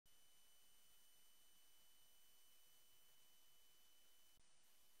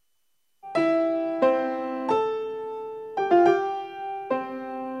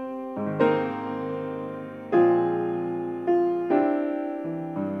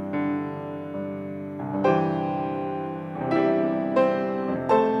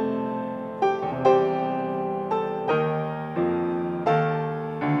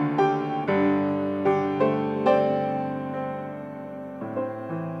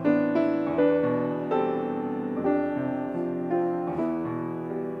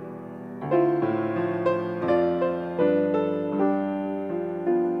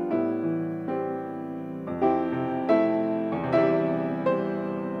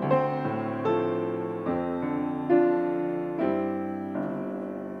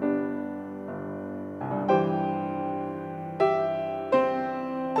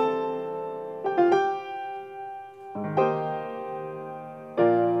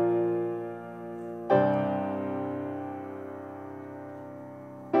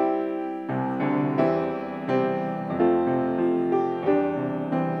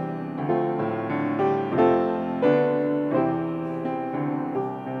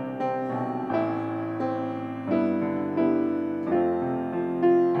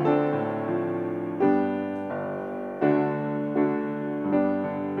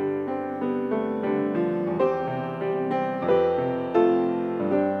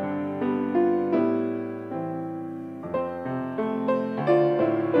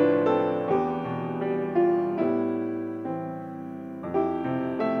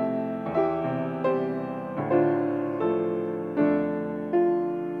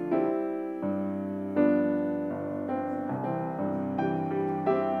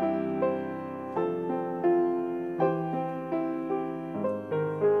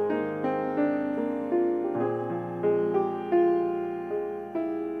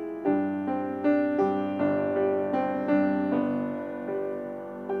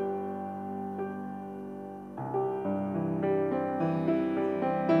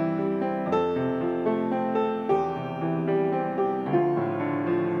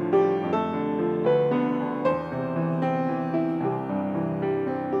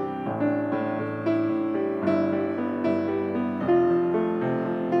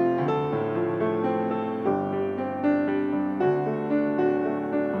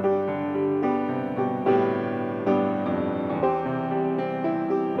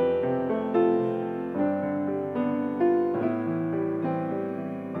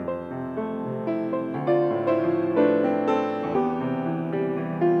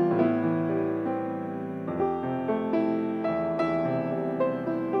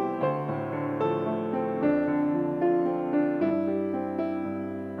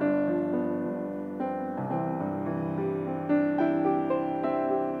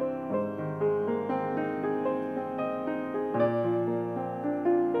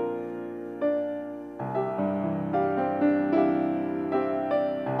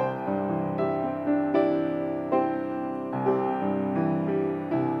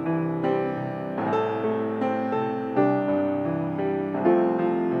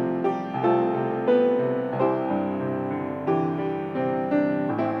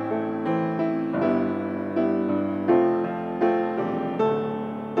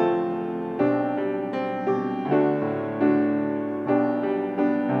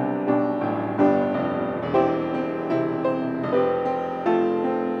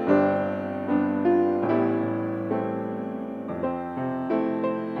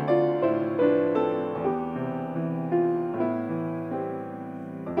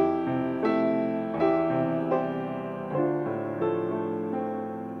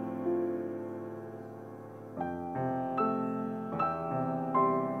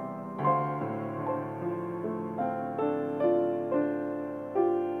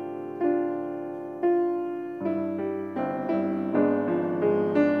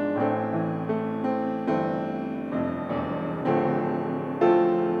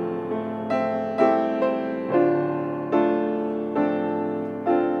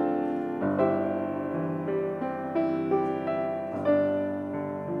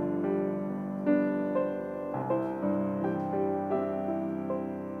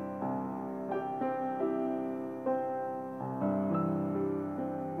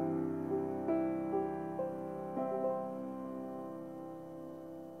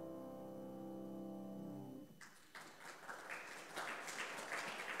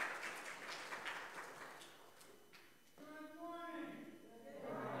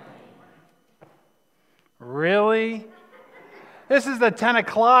Really? This is the 10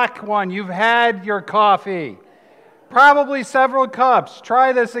 o'clock one. You've had your coffee. Probably several cups.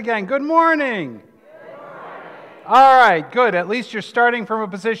 Try this again. Good morning. All right, good. At least you're starting from a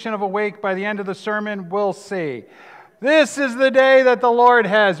position of awake by the end of the sermon. We'll see. This is the day that the Lord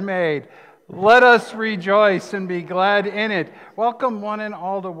has made. Let us rejoice and be glad in it. Welcome one and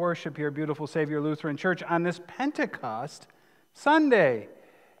all to worship here, beautiful Savior Lutheran Church, on this Pentecost Sunday.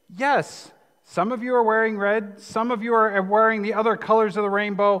 Yes, some of you are wearing red. Some of you are wearing the other colors of the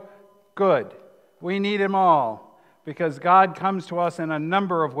rainbow. Good. We need them all because God comes to us in a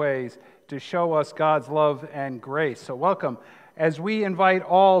number of ways to show us God's love and grace. So welcome as we invite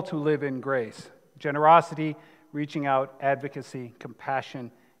all to live in grace, generosity, reaching out, advocacy, compassion,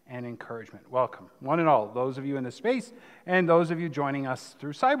 and encouragement. Welcome, one and all, those of you in this space and those of you joining us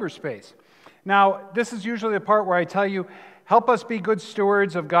through cyberspace. Now, this is usually the part where I tell you, help us be good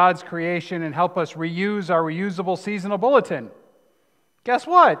stewards of God's creation and help us reuse our reusable seasonal bulletin. Guess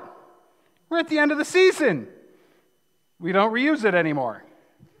what? We're at the end of the season. We don't reuse it anymore.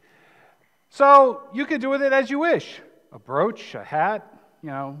 So you can do with it as you wish. A brooch, a hat,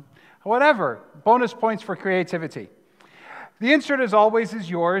 whatever. Bonus points for creativity. The insert, as always, is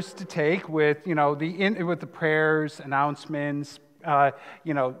yours to take with, with the prayers, announcements,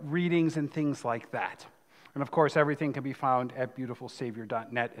 readings and things like that. And of course, everything can be found at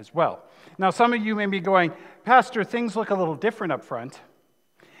beautifulsavior.net as well. Now, some of you may be going, Pastor, things look a little different up front,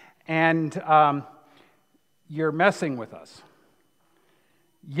 and you're messing with us.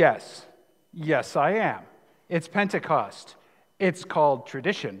 Yes, I am. It's Pentecost. It's called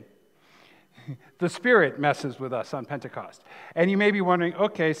tradition. The Spirit messes with us on Pentecost. And you may be wondering,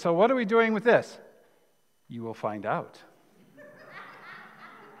 okay, so what are we doing with this? You will find out.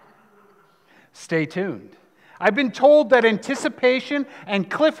 Stay tuned. I've been told that anticipation and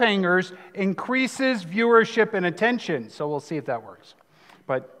cliffhangers increases viewership and attention, so we'll see if that works.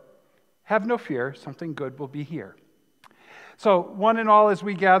 But have no fear, something good will be here. So one and all, as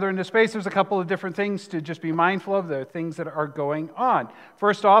we gather in this space, there's a couple of different things to just be mindful of. There are things that are going on.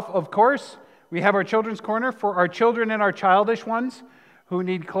 First off, of course, we have our Children's Corner for our children and our childish ones who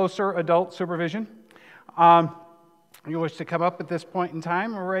need closer adult supervision. You wish to come up at this point in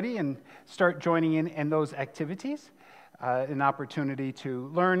time already and start joining in those activities, an opportunity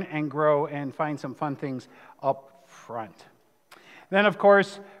to learn and grow and find some fun things up front. Then, of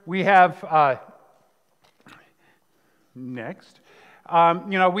course, we have next.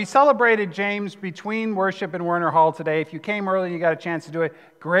 We celebrated James between worship and Werner Hall today. If you came early and you got a chance to do it,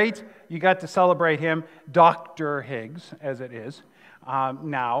 great. You got to celebrate him, Dr. Higgs, as it is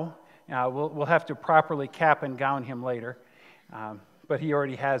now. We'll have to properly cap and gown him later, but he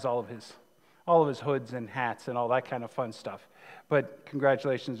already has all of his hoods and hats and all that kind of fun stuff. But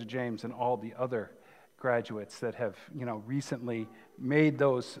congratulations to James and all the other graduates that have recently made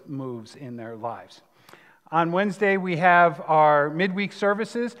those moves in their lives. On Wednesday, we have our midweek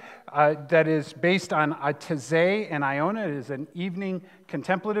services that is based on Taizé and Iona. It is an evening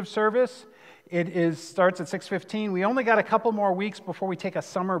contemplative service. It starts at 6:15. We only got a couple more weeks before we take a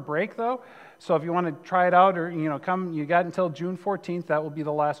summer break, though. So if you want to try it out or come, you got until June 14th. That will be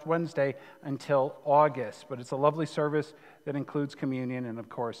the last Wednesday until August. But it's a lovely service that includes communion, and of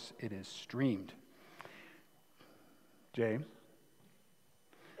course, it is streamed. James?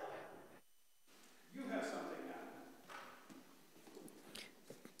 You have something now.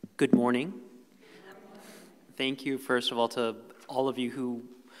 Good morning. Thank you, first of all, to all of you who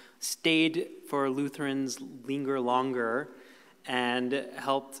stayed for Lutherans Linger Longer and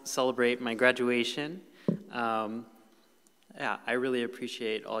helped celebrate my graduation. I really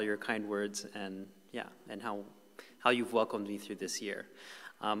appreciate all your kind words and how you've welcomed me through this year.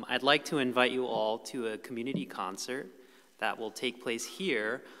 I'd like to invite you all to a community concert that will take place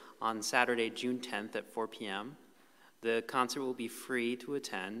here on Saturday, June 10th at 4 p.m. The concert will be free to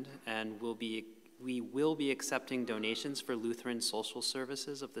attend, and we will be accepting donations for Lutheran Social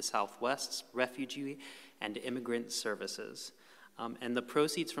Services of the Southwest's Refugee and Immigrant Services. And the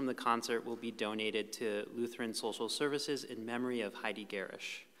proceeds from the concert will be donated to Lutheran Social Services in memory of Heidi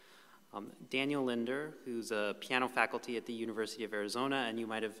Garish. Daniel Linder, who's a piano faculty at the University of Arizona, and you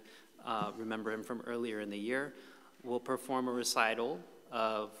might have remember him from earlier in the year, will perform a recital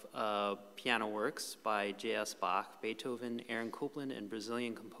of piano works by J.S. Bach, Beethoven, Aaron Copland, and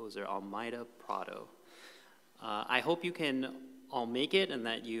Brazilian composer Almeida Prado. I hope you can all make it and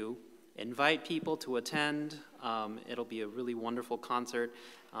that you invite people to attend. It'll be a really wonderful concert.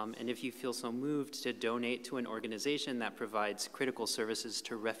 And if you feel so moved to donate to an organization that provides critical services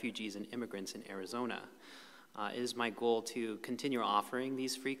to refugees and immigrants in Arizona. It is my goal to continue offering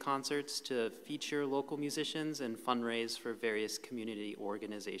these free concerts to feature local musicians and fundraise for various community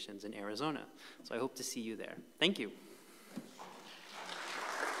organizations in Arizona. So I hope to see you there. Thank you.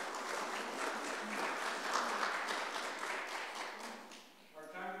 Our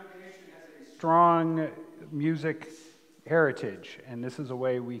congregation has a strong music heritage, and this is a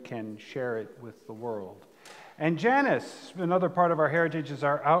way we can share it with the world. And Janice, another part of our heritage is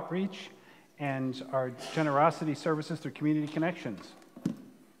our outreach and our generosity services through community connections.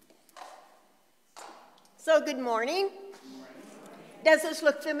 So good morning. Does this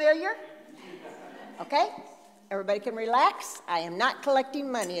look familiar? Okay, everybody can relax. I am not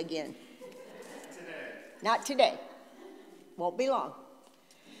collecting money again. Not today. Won't be long.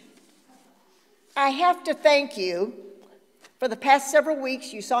 I have to thank you. For the past several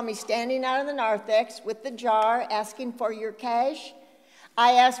weeks, you saw me standing out in the narthex with the jar asking for your cash.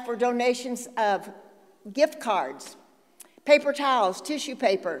 I asked for donations of gift cards, paper towels, tissue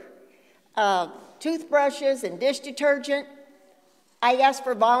paper, toothbrushes, and dish detergent. I asked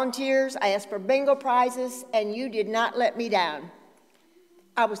for volunteers, I asked for bingo prizes, and you did not let me down.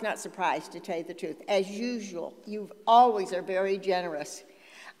 I was not surprised, to tell you the truth. As usual, you always are very generous.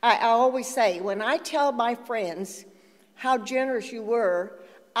 I always say, when I tell my friends how generous you were,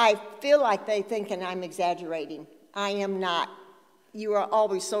 I feel like they thinking I'm exaggerating. I am not. You are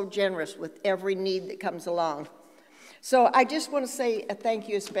always so generous with every need that comes along. So I just want to say a thank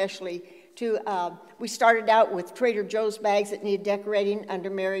you especially to, we started out with Trader Joe's bags that needed decorating under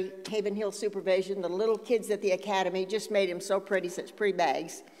Mary Havenhill supervision. The little kids at the academy just made them so pretty, such pretty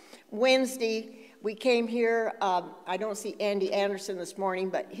bags. Wednesday, we came here, I don't see Andy Anderson this morning,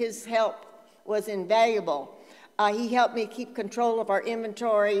 but his help was invaluable. He helped me keep control of our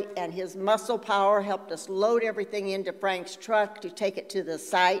inventory, and his muscle power helped us load everything into Frank's truck to take it to the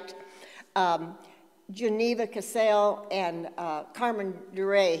site. Geneva Cassell and Carmen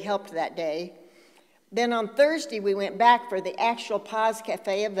Duray helped that day. Then on Thursday, we went back for the actual Paz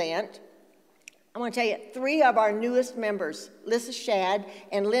Cafe event. I want to tell you, 3 of our newest members, Lissa Shad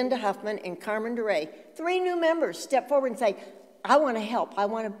and Linda Huffman and Carmen Duray, 3 new members stepped forward and say, I want to help, I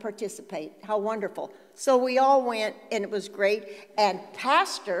want to participate. How wonderful. So we all went, and it was great. And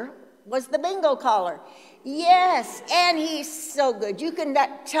Pastor was the bingo caller. Yes, and he's so good. You can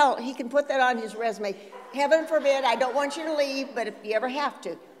tell, he can put that on his resume. Heaven forbid, I don't want you to leave, but if you ever have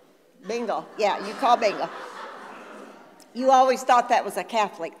to, bingo. Yeah, you call bingo. You always thought that was a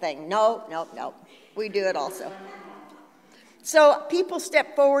Catholic thing. No, no, no. We do it also. So people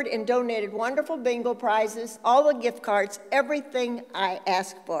stepped forward and donated wonderful bingo prizes, all the gift cards, everything I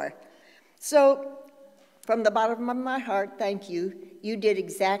asked for. So from the bottom of my heart, thank you. You did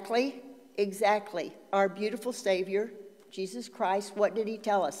exactly our beautiful Savior, Jesus Christ. What did he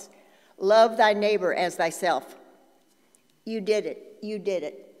tell us? Love thy neighbor as thyself. You did it. You did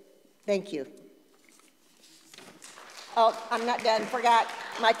it. Thank you. Oh, I'm not done. Forgot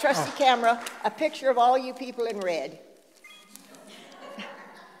my trusty camera, a picture of all you people in red.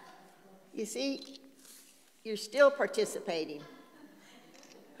 You see, you're still participating.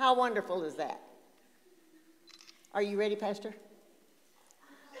 How wonderful is that? Are you ready, Pastor?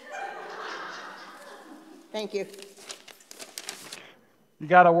 Thank you. You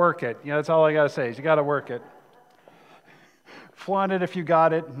got to work it. That's all I got to say is you got to work it. Flaunt it if you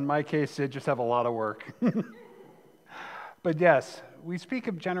got it. In my case, it just have a lot of work. But yes, we speak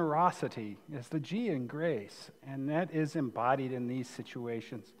of generosity as the G in grace, and that is embodied in these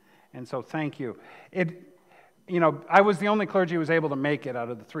situations. And so thank you. I was the only clergy who was able to make it out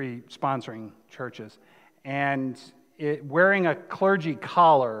of the 3 sponsoring churches. And wearing a clergy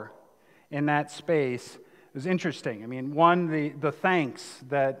collar in that space was interesting. I mean, one, the thanks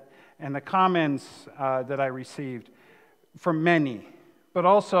and the comments that I received from many, but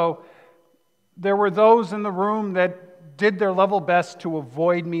also there were those in the room that did their level best to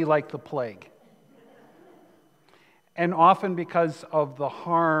avoid me like the plague. And often because of the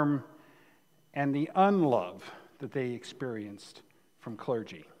harm and the unlove that they experienced from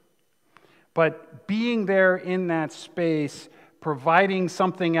clergy. But being there in that space, providing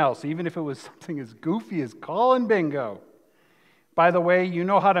something else, even if it was something as goofy as calling bingo. By the way, you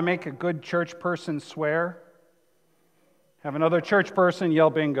know how to make a good church person swear? Have another church person yell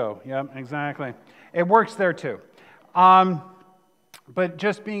bingo. Yep, exactly. It works there too. But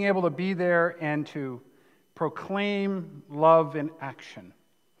just being able to be there and to proclaim love in action.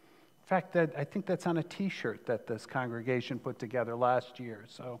 In fact, I think that's on a t-shirt that this congregation put together last year.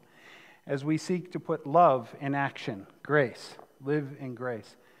 So as we seek to put love in action, grace, live in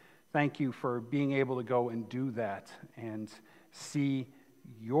grace, thank you for being able to go and do that and see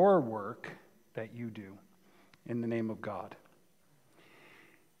your work that you do in the name of God.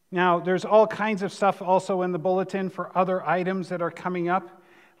 Now, there's all kinds of stuff also in the bulletin for other items that are coming up.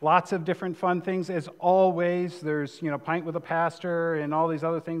 Lots of different fun things. As always, there's, Pint with a Pastor and all these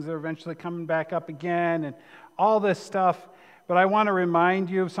other things that are eventually coming back up again and all this stuff. But I want to remind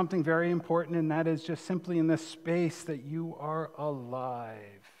you of something very important, and that is just simply in this space that you are alive.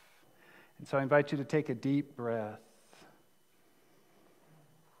 And so I invite you to take a deep breath.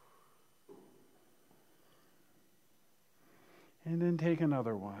 And then take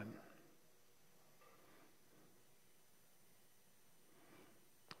another one.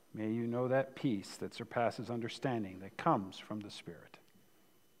 May you know that peace that surpasses understanding that comes from the Spirit.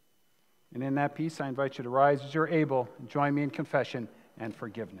 And in that peace, I invite you to rise as you're able and join me in confession and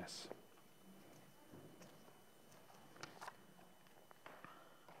forgiveness.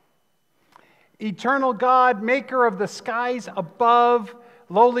 Eternal God, maker of the skies above,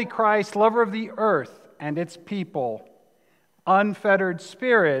 lowly Christ, lover of the earth and its people, unfettered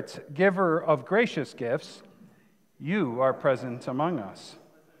Spirit, giver of gracious gifts, you are present among us.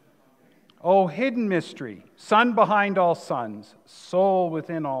 O hidden mystery, Son behind all suns, soul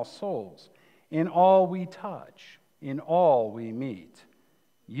within all souls, in all we touch, in all we meet,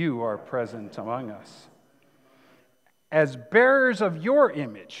 you are present among us. As bearers of your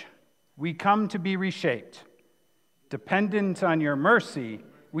image, we come to be reshaped. Dependent on your mercy,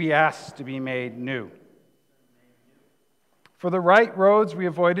 we ask to be made new. For the right roads we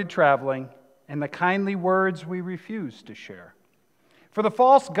avoided traveling, and the kindly words we refused to share. For the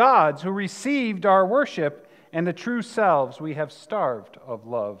false gods who received our worship, and the true selves we have starved of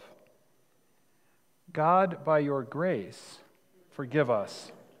love. God, by your grace, forgive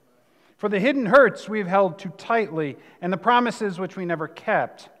us. For the hidden hurts we've held too tightly, and the promises which we never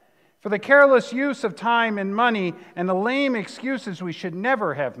kept. For the careless use of time and money, and the lame excuses we should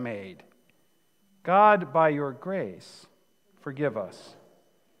never have made. God, by your grace, forgive us.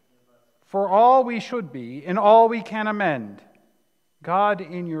 For all we should be, and all we can amend, God,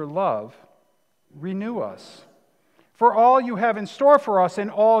 in your love, renew us. For all you have in store for us,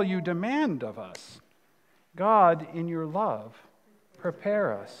 and all you demand of us, God, in your love,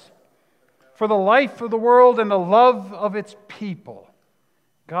 prepare us. For the life of the world and the love of its people,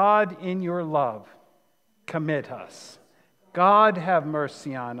 God, in your love, commit us. God, have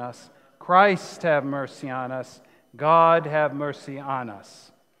mercy on us. Christ, have mercy on us. God, have mercy on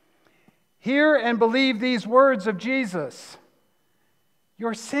us. Hear and believe these words of Jesus.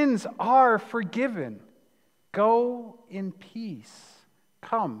 Your sins are forgiven. Go in peace.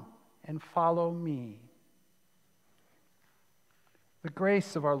 Come and follow me. The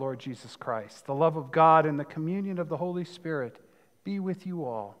grace of our Lord Jesus Christ, the love of God, and the communion of the Holy Spirit be with you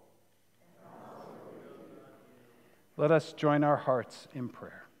all. Let us join our hearts in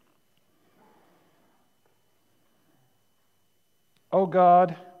prayer. O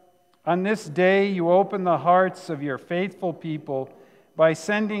God, on this day you open the hearts of your faithful people by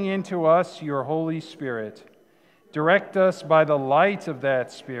sending into us your Holy Spirit. Direct us by the light of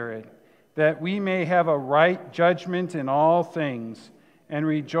that Spirit, that we may have a right judgment in all things and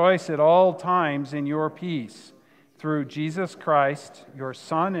rejoice at all times in your peace, through Jesus Christ, your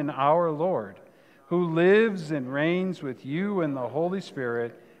Son and our Lord, who lives and reigns with you and the Holy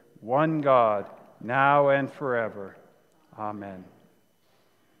Spirit, one God, now and forever. Amen.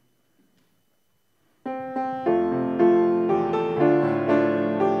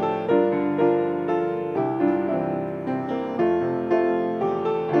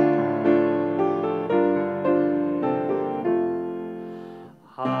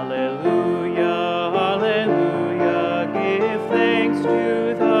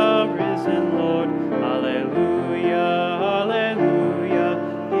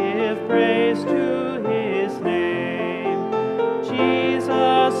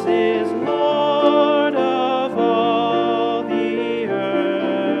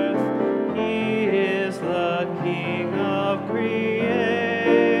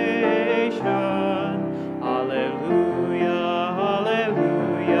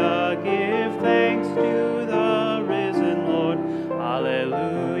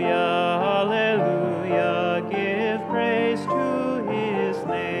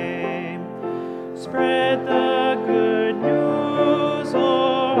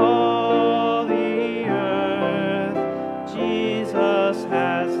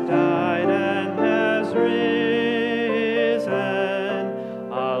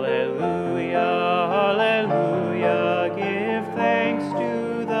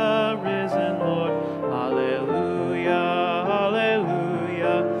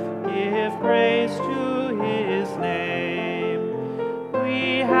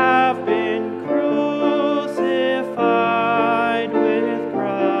 Have been crucified.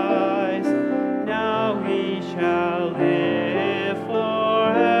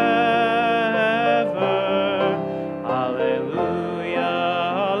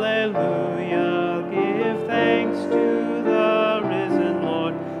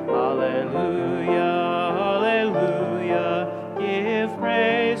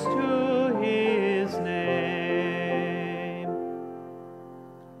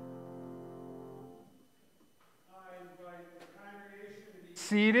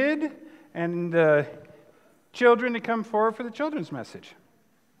 seated, and the children to come forward for the children's message.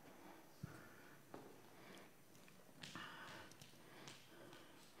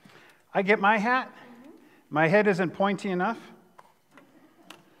 I get my hat? My head isn't pointy enough?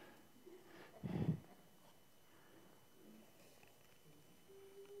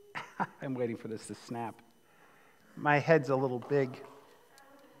 I'm waiting for this to snap. My head's a little big.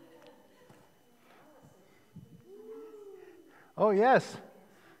 Oh, yes.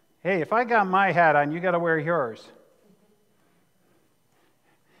 Hey, if I got my hat on, you got to wear yours.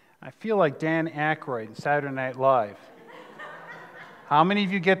 I feel like Dan Aykroyd in Saturday Night Live. How many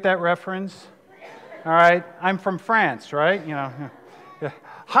of you get that reference? All right, I'm from France, right? You know.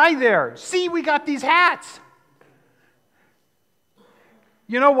 Hi there. See, we got these hats.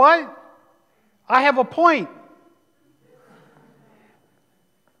 You know what? I have a point.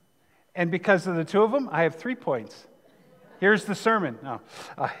 And because of the two of them, I have 3 points. Here's the sermon. No.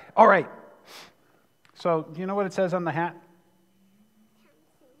 All right. So, do you know what it says on the hat?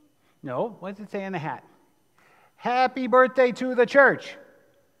 No. What does it say on the hat? Happy birthday to the church.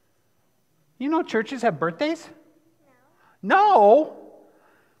 You know churches have birthdays? No. No?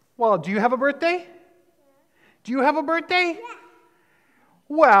 Well, do you have a birthday? Yeah. Do you have a birthday? Yeah.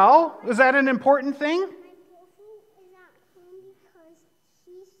 Well, is that an important thing? My girlfriend is not home because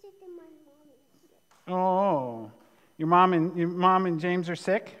she's sick and my mom is sick. Oh. Your mom and James are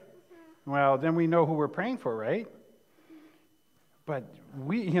sick? Mm-hmm. Well, then we know who we're praying for, right? But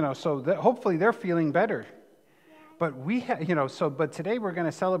hopefully they're feeling better. Yeah. But but today we're going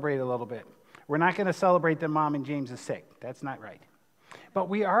to celebrate a little bit. We're not going to celebrate that Mom and James is sick. That's not right. But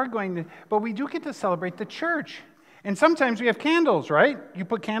we do get to celebrate the church. And sometimes we have candles, right? You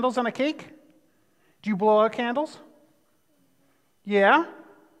put candles on a cake? Do you blow out candles? Yeah?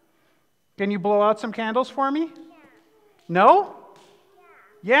 Can you blow out some candles for me? Yeah. No?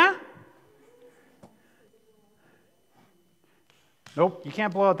 Yeah? Nope, you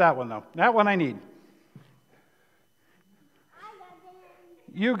can't blow out that one, though. That one I need.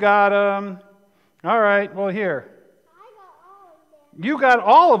 You got them. All right, well, here. I got all of them. You got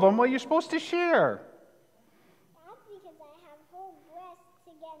all of them? Well, you're supposed to share. That's because I have whole breath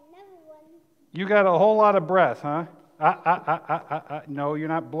to get another one. You got a whole lot of breath, huh? No, you're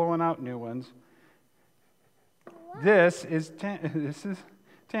not blowing out new ones. What? This is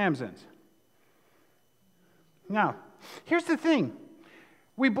Tamsin's. Now, here's the thing.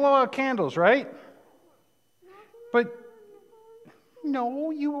 We blow out candles, right? But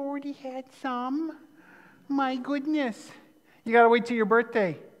no, you already had some. My goodness. You got to wait till your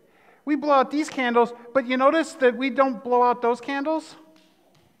birthday. We blow out these candles, but you notice that we don't blow out those candles?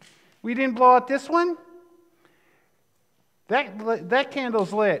 We didn't blow out this one? That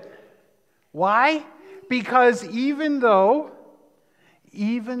candle's lit. Why? Because even though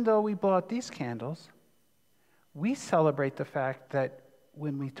we blow out these candles, we celebrate the fact that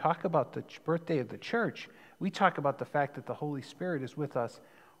when we talk about the birthday of the church, we talk about the fact that the Holy Spirit is with us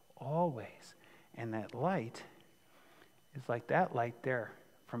always. And that light is like that light there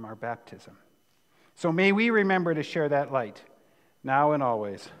from our baptism. So may we remember to share that light now and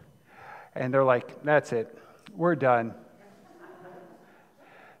always. And they're like, that's it. We're done.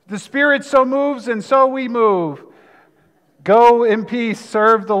 The Spirit so moves and so we move. Go in peace,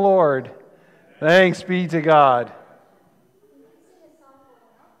 serve the Lord. Thanks be to God.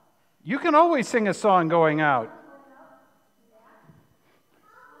 You can always sing a song going out.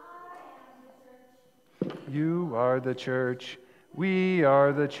 You are the church, we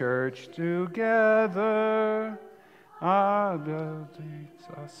are the church together.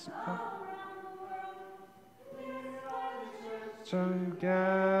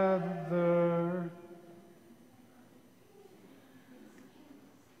 Together.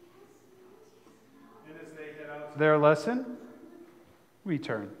 And as they head out to their lesson, we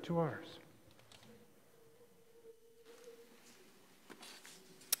turn to ours.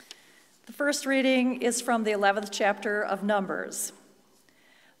 The first reading is from the 11th chapter of Numbers.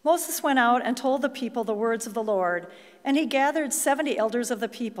 Moses went out and told the people the words of the Lord, and he gathered 70 elders of the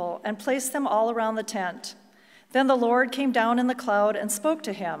people and placed them all around the tent. Then the Lord came down in the cloud and spoke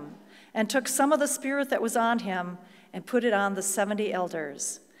to him, and took some of the Spirit that was on him and put it on the 70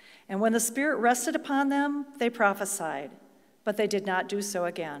 elders. And when the Spirit rested upon them, they prophesied, but they did not do so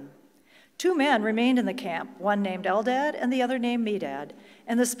again. 2 men remained in the camp, one named Eldad and the other named Medad,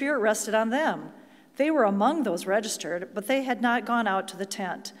 and the Spirit rested on them. They were among those registered, but they had not gone out to the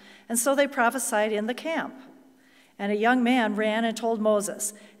tent, and so they prophesied in the camp. And a young man ran and told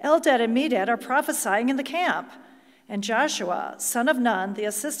Moses, Eldad and Medad are prophesying in the camp. And Joshua, son of Nun, the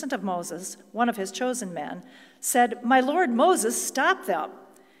assistant of Moses, one of his chosen men, said, My lord Moses, stop them.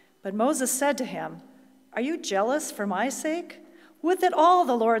 But Moses said to him, "Are you jealous for my sake? Would that all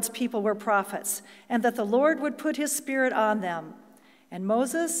the Lord's people were prophets, and that the Lord would put his Spirit on them." And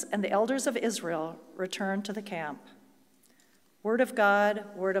Moses and the elders of Israel returned to the camp. Word of God,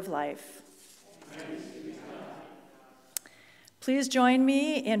 word of life. Please join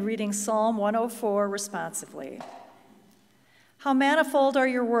me in reading Psalm 104 responsively. How manifold are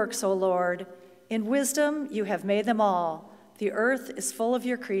your works, O Lord! In wisdom you have made them all. The earth is full of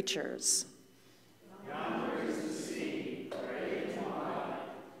your creatures. Yonder is the sea, great and wide,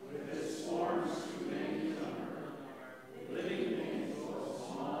 with its forms too many to number, living things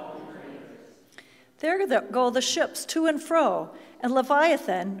both small and great. There go the ships to and fro, and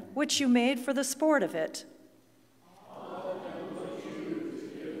Leviathan, which you made for the sport of it.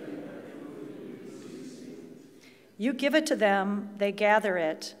 You give it to them, they gather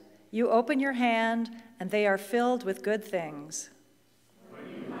it. You open your hand, and they are filled with good things. When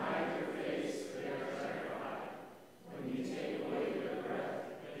you hide your face, they are terrified. When you take away their breath,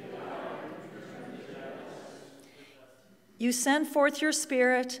 they die and return to death. You send forth your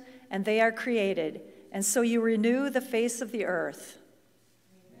Spirit, and they are created, and so you renew the face of the earth.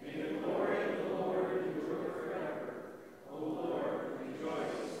 May the glory of the Lord endure forever. O Lord,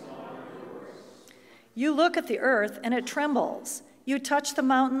 rejoice in all your works. You look at the earth, and it trembles. You touch the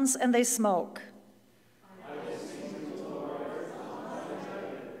mountains, and they smoke. I will sing to the Lord as long as I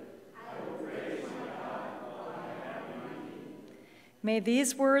live. I will praise my God while I have my being. May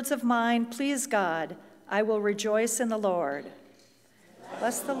these words of mine please God. I will rejoice in the Lord.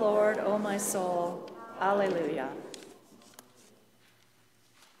 Bless the Lord, O my soul. Alleluia.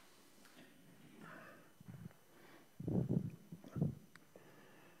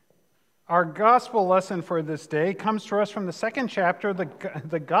 Our gospel lesson for this day comes to us from the second chapter of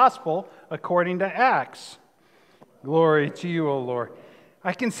the gospel according to Acts. Glory to you, O Lord.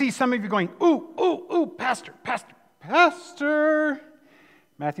 I can see some of you going, ooh, ooh, ooh, pastor, pastor, pastor.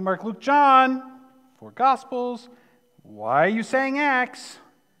 Matthew, Mark, Luke, John, 4 gospels. Why are you saying Acts?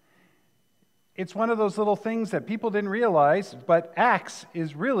 It's one of those little things that people didn't realize, but Acts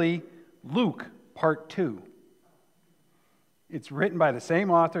is really Luke part 2. It's written by the same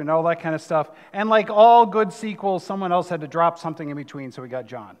author and all that kind of stuff. And like all good sequels, someone else had to drop something in between, so we got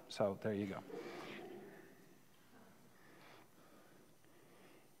John. So there you go.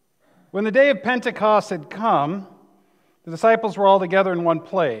 When the day of Pentecost had come, the disciples were all together in one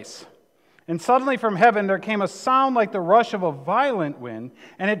place. And suddenly from heaven there came a sound like the rush of a violent wind,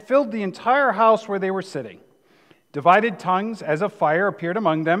 and it filled the entire house where they were sitting. Divided tongues as of fire appeared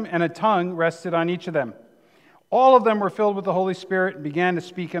among them, and a tongue rested on each of them. All of them were filled with the Holy Spirit and began to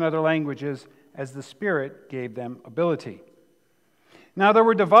speak in other languages as the Spirit gave them ability. Now there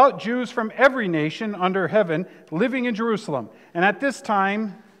were devout Jews from every nation under heaven living in Jerusalem. And at this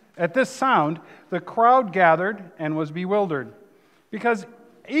sound, the crowd gathered and was bewildered, because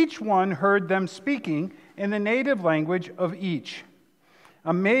each one heard them speaking in the native language of each.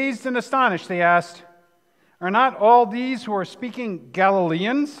 Amazed and astonished, they asked, "Are not all these who are speaking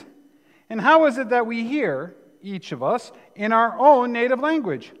Galileans? And how is it that we hear, each of us, in our own native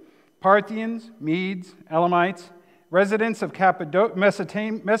language? Parthians, Medes, Elamites, residents of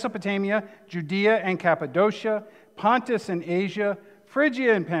Mesopotamia, Judea and Cappadocia, Pontus and Asia,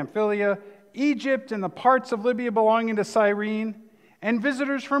 Phrygia and Pamphylia, Egypt and the parts of Libya belonging to Cyrene, and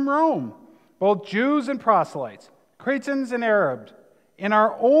visitors from Rome, both Jews and proselytes, Cretans and Arabs. In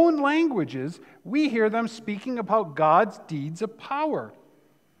our own languages, we hear them speaking about God's deeds of power."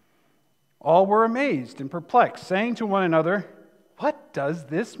 All were amazed and perplexed, saying to one another, "What does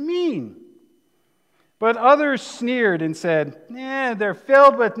this mean?" But others sneered and said, "They're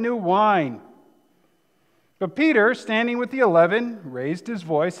filled with new wine." But Peter, standing with the 11, raised his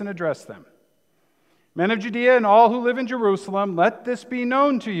voice and addressed them. "Men of Judea and all who live in Jerusalem, let this be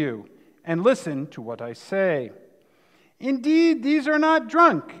known to you, and listen to what I say. Indeed, these are not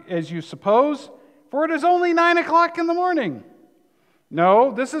drunk, as you suppose, for it is only 9 o'clock in the morning.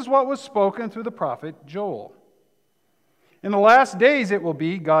 No, this is what was spoken through the prophet Joel. In the last days it will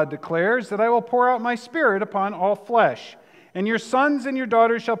be, God declares, that I will pour out my Spirit upon all flesh, and your sons and your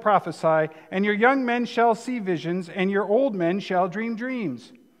daughters shall prophesy, and your young men shall see visions, and your old men shall dream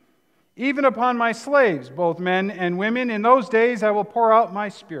dreams. Even upon my slaves, both men and women, in those days I will pour out my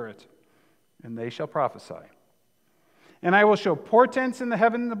Spirit, and they shall prophesy. And I will show portents in the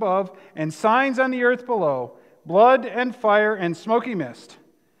heaven above, and signs on the earth below, blood and fire and smoky mist.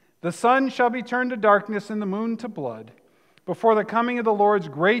 The sun shall be turned to darkness and the moon to blood, before the coming of the Lord's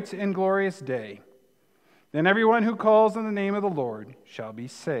great and glorious day. Then everyone who calls on the name of the Lord shall be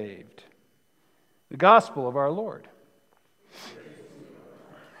saved." The gospel of our Lord.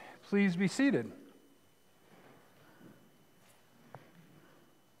 Please be seated.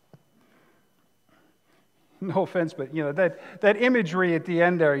 No offense, but that imagery at the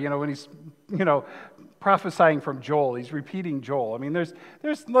end there, when he's prophesying from Joel, he's repeating Joel. I mean, there's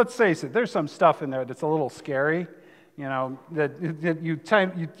let's face it, there's some stuff in there that's a little scary, that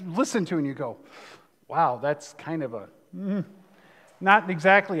you listen to and you go, wow, that's kind of not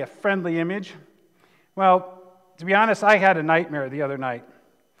exactly a friendly image. Well, to be honest, I had a nightmare the other night.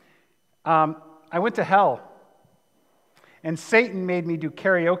 I went to hell, and Satan made me do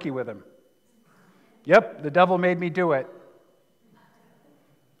karaoke with him. Yep, the devil made me do it.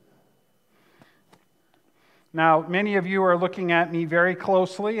 Now, many of you are looking at me very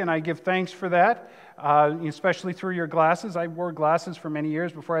closely, and I give thanks for that, especially through your glasses. I wore glasses for many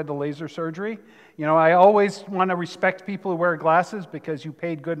years before I had the laser surgery. I always want to respect people who wear glasses because you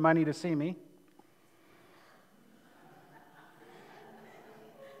paid good money to see me.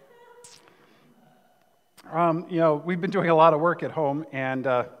 We've been doing a lot of work at home, and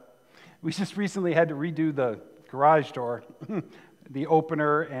we just recently had to redo the garage door, the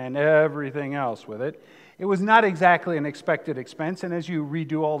opener, and everything else with it. It was not exactly an expected expense, and as you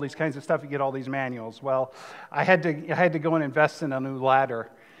redo all these kinds of stuff, you get all these manuals. Well, I had to go and invest in a new ladder,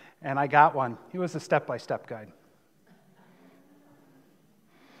 and I got one. It was a step-by-step guide.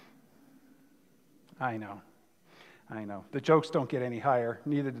 I know. The jokes don't get any higher.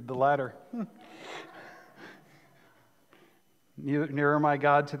 Neither did the ladder. Nearer my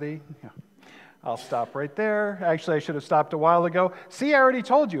God to thee. Yeah. I'll stop right there. Actually, I should have stopped a while ago. See, I already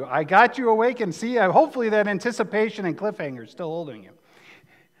told you. I got you awake, and see, hopefully that anticipation and cliffhanger is still holding you.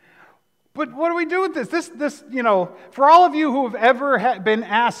 But what do we do with this? This, for all of you who have ever been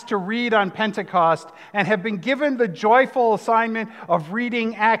asked to read on Pentecost and have been given the joyful assignment of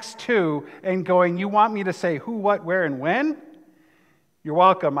reading Acts 2 and going, you want me to say who, what, where, and when? You're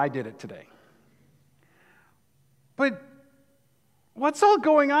welcome. I did it today. But what's all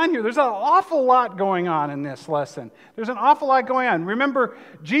going on here? There's an awful lot going on in this lesson. There's an awful lot going on. Remember,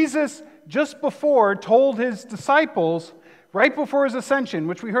 Jesus just before told his disciples, right before his ascension,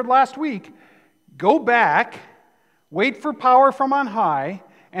 which we heard last week, go back, wait for power from on high,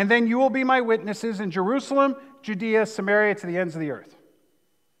 and then you will be my witnesses in Jerusalem, Judea, Samaria, to the ends of the earth.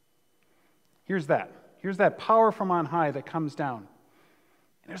 Here's that power from on high that comes down.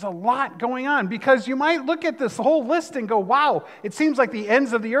 There's a lot going on, because you might look at this whole list and go, wow, it seems like the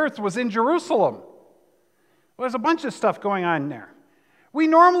ends of the earth was in Jerusalem. Well, there's a bunch of stuff going on there. We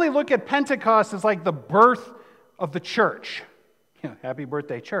normally look at Pentecost as like the birth of the church. Happy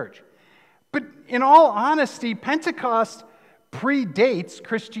birthday, church. But in all honesty, Pentecost predates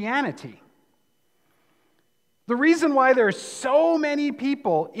Christianity. The reason why there's so many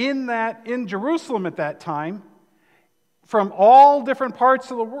people in Jerusalem at that time, from all different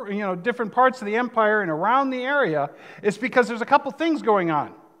parts of the world, different parts of the empire and around the area, is because there's a couple things going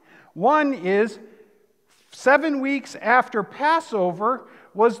on. One is 7 weeks after Passover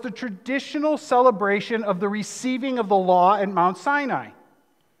was the traditional celebration of the receiving of the law at Mount Sinai.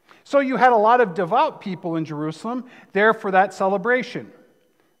 So you had a lot of devout people in Jerusalem there for that celebration,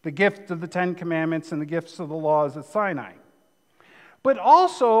 the gift of the Ten Commandments and the gifts of the laws at Sinai. But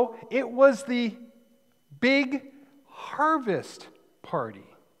also, it was the big harvest party.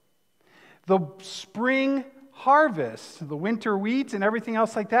 The spring harvest, the winter wheat and everything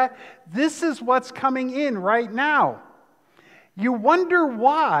else like that, this is what's coming in right now. You wonder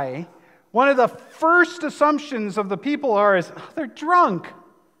why one of the first assumptions of the people is, they're drunk.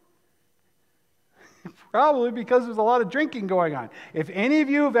 Probably because there's a lot of drinking going on. If any of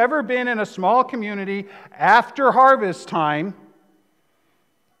you have ever been in a small community after harvest time,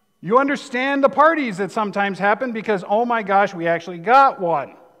 you understand the parties that sometimes happen because, oh my gosh, we actually got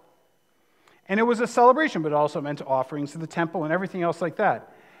one. And it was a celebration, but it also meant offerings to the temple and everything else like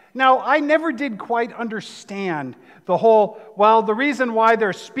that. Now, I never did quite understand the reason why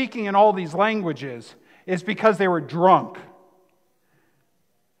they're speaking in all these languages is because they were drunk.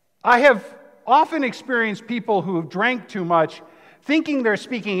 I have often experienced people who have drank too much thinking they're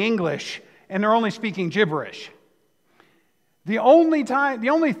speaking English and they're only speaking gibberish. The only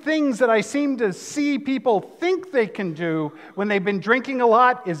things that I seem to see people think they can do when they've been drinking a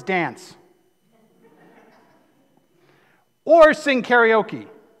lot is dance. Or sing karaoke,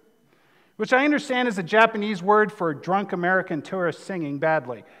 which I understand is a Japanese word for drunk American tourists singing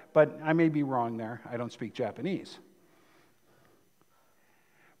badly, but I may be wrong there. I don't speak Japanese.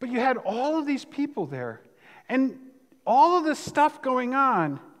 But you had all of these people there, and all of this stuff going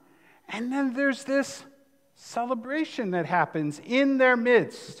on, and then there's this celebration that happens in their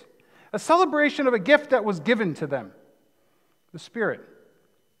midst. A celebration of a gift that was given to them, the Spirit.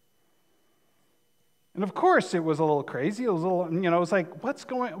 And of course it was a little crazy. It was a little, it was like,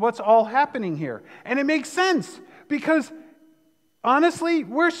 what's all happening here? And it makes sense because honestly,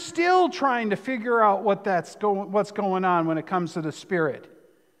 we're still trying to figure out what's going on when it comes to the Spirit.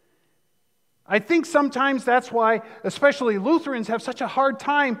 I think sometimes that's why, especially Lutherans, have such a hard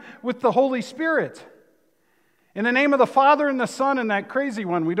time with the Holy Spirit. In the name of the Father and the Son and that crazy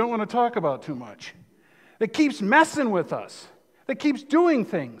one we don't want to talk about too much. That keeps messing with us. That keeps doing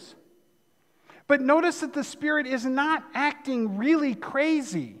things. But notice that the Spirit is not acting really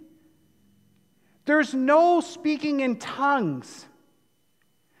crazy. There's no speaking in tongues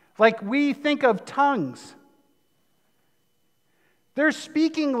like we think of tongues. They're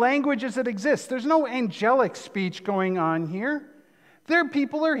speaking languages that exist. There's no angelic speech going on here. Their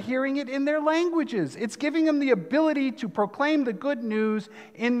people are hearing it in their languages. It's giving them the ability to proclaim the good news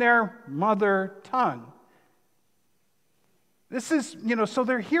in their mother tongue. This is, so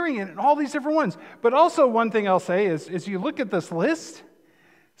they're hearing it in all these different ones. But also one thing I'll say is you look at this list,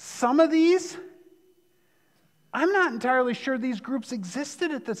 some of these, I'm not entirely sure these groups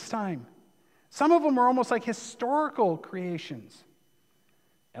existed at this time. Some of them are almost like historical creations.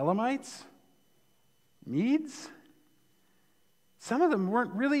 Elamites, Medes, some of them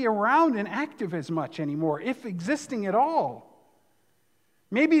weren't really around and active as much anymore, if existing at all.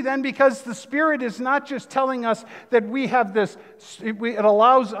 Maybe then because the Spirit is not just telling us that we have this, it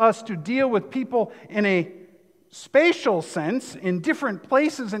allows us to deal with people in a spatial sense, in different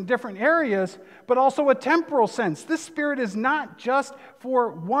places and different areas, but also a temporal sense. This Spirit is not just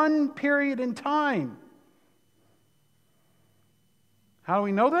for one period in time. How do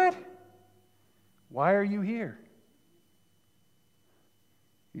we know that? Why are you here?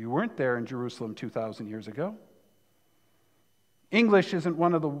 You weren't there in Jerusalem 2,000 years ago. English isn't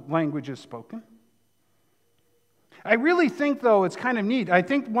one of the languages spoken. I really think, though, it's kind of neat. I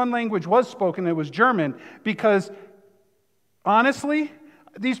think one language was spoken, it was German, because, honestly,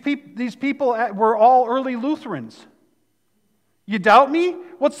 these people were all early Lutherans. You doubt me?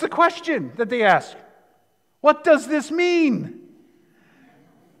 What's the question that they ask? What does this mean?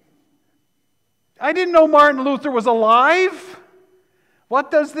 I didn't know Martin Luther was alive. What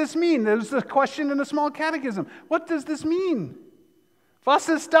does this mean? There's the question in the small catechism. What does this mean? Was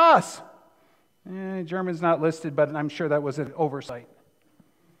ist das? German's not listed, but I'm sure that was an oversight.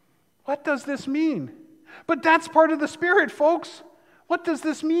 What does this mean? But that's part of the Spirit, folks. What does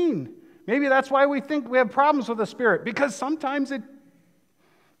this mean? Maybe that's why we think we have problems with the Spirit, because sometimes it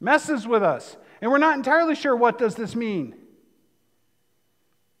messes with us, and we're not entirely sure what does this mean.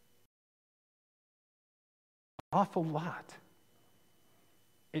 An awful lot.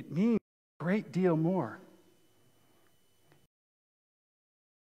 It means a great deal more.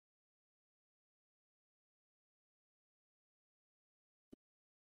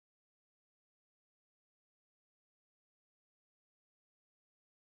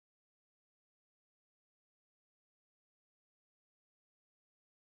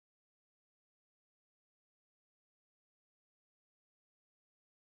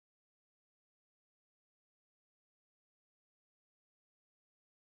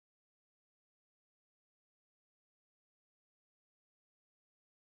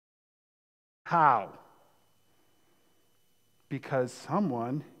 How? Because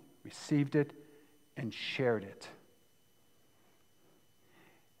someone received it and shared it.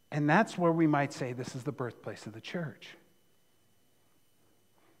 And that's where we might say this is the birthplace of the church.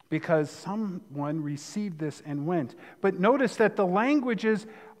 Because someone received this and went. But notice that the languages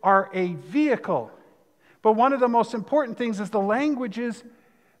are a vehicle. But one of the most important things is the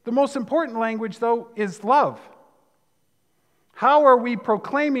most important language, though, is love. How are we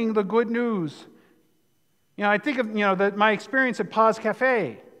proclaiming the good news? I think of my experience at Paz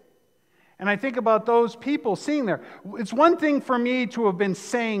Cafe, and I think about those people seeing there. It's one thing for me to have been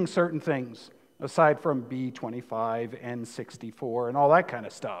saying certain things, aside from B25, N64, and all that kind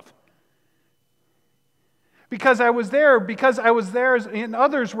of stuff. Because I was there, and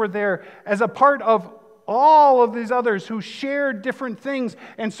others were there as a part of all of these others who shared different things.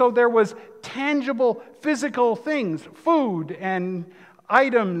 And so there was tangible physical things, food and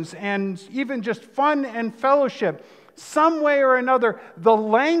items and even just fun and fellowship. Some way or another, the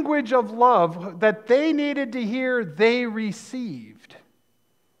language of love that they needed to hear, they received.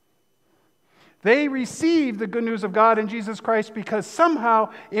 They received the good news of God in Jesus Christ because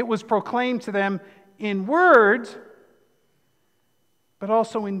somehow it was proclaimed to them in words, but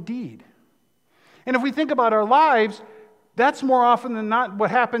also in deed. And if we think about our lives, that's more often than not what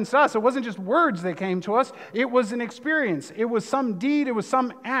happens to us. It wasn't just words that came to us. It was an experience. It was some deed. It was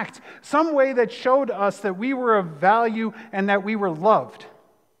some act. Some way that showed us that we were of value and that we were loved.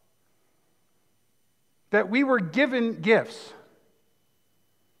 that we were given gifts,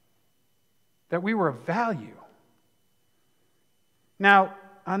 that we were of value. Now,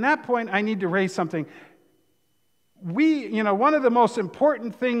 on that point, I need to raise something. One of the most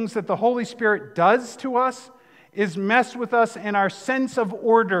important things that the Holy Spirit does to us is mess with us in our sense of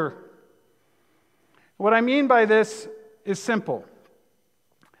order. What I mean by this is simple.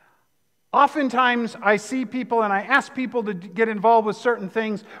 Oftentimes, I see people and I ask people to get involved with certain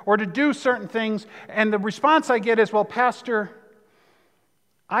things or to do certain things, and the response I get is, well, Pastor,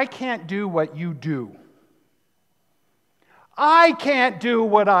 I can't do what you do. I can't do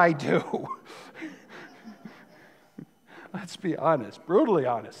what I do. Let's be honest, brutally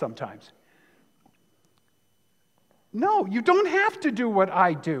honest sometimes. No, you don't have to do what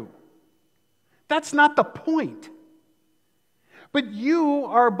I do. That's not the point. But you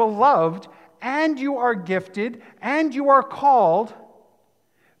are beloved, and you are gifted, and you are called,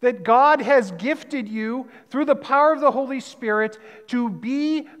 that God has gifted you through the power of the Holy Spirit to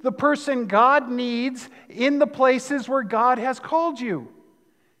be the person God needs in the places where God has called you.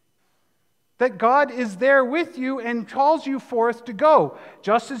 That God is there with you and calls you forth to go.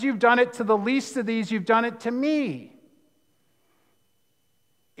 Just as you've done it to the least of these, you've done it to me.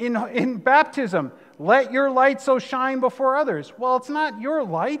 In baptism, let your light so shine before others. Well, it's not your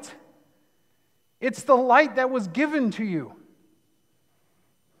light. It's the light that was given to you.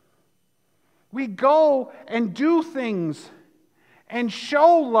 We go and do things and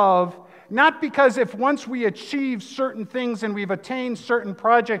show love, not because if once we achieve certain things and we've attained certain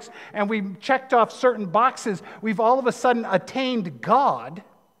projects and we've checked off certain boxes, we've all of a sudden attained God.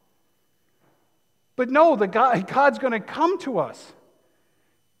 But no, God's going to come to us.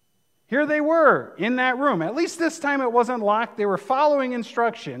 Here they were in that room. At least this time it wasn't locked. They were following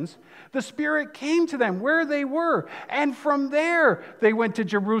instructions. The Spirit came to them where they were. And from there, they went to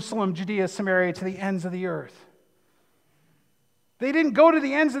Jerusalem, Judea, Samaria, to the ends of the earth. They didn't go to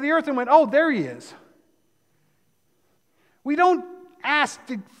the ends of the earth and went, oh, there he is. We don't ask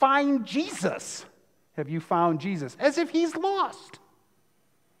to find Jesus. Have you found Jesus? As if he's lost.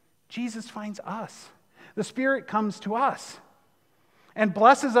 Jesus finds us. The Spirit comes to us and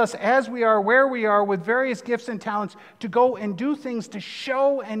blesses us as we are, where we are, with various gifts and talents to go and do things to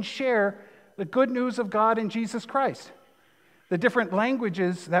show and share the good news of God in Jesus Christ. The different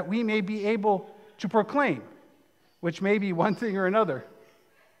languages that we may be able to proclaim, which may be one thing or another.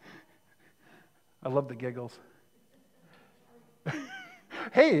 I love the giggles.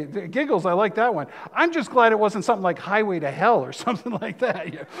 Hey, the giggles, I like that one. I'm just glad it wasn't something like Highway to Hell or something like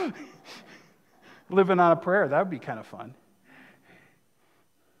that. Yeah. Living on a prayer, that would be kind of fun.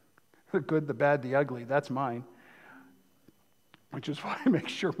 The good, the bad, the ugly, that's mine. Which is why I make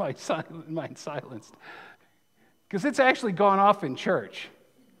sure mine's silenced. Because it's actually gone off in church.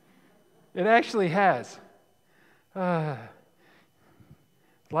 It actually has. Life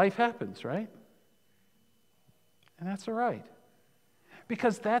happens, right? And that's all right.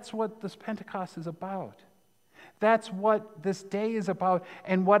 Because that's what this Pentecost is about. That's what this day is about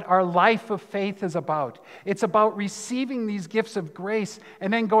and what our life of faith is about. It's about receiving these gifts of grace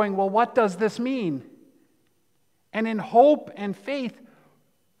and then going, well, what does this mean? And in hope and faith,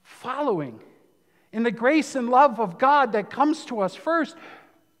 following. In the grace and love of God that comes to us first,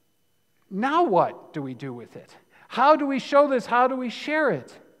 now what do we do with it? How do we show this? How do we share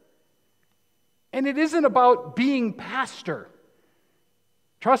it? And it isn't about being pastor.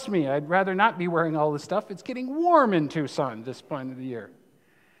 Trust me, I'd rather not be wearing all this stuff. It's getting warm in Tucson this point of the year.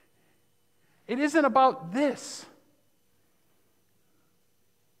 It isn't about this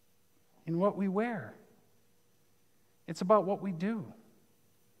in what we wear. It's about what we do.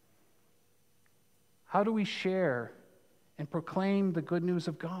 How do we share and proclaim the good news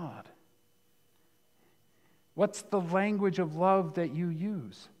of God? What's the language of love that you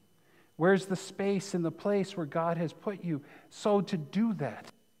use? Where's the space and the place where God has put you so to do that?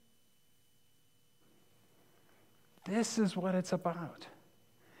 This is what it's about.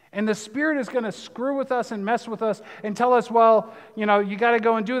 And the Spirit is going to screw with us and mess with us and tell us, well, you got to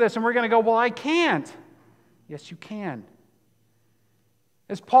go and do this. And we're going to go, well, I can't. Yes, you can.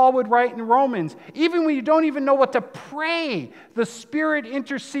 As Paul would write in Romans, even when you don't even know what to pray, the Spirit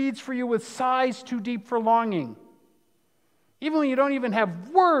intercedes for you with sighs too deep for longing. Even when you don't even have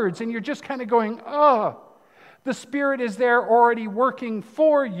words and you're just kind of going, the Spirit is there already working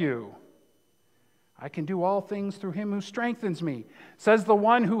for you. I can do all things through him who strengthens me, says the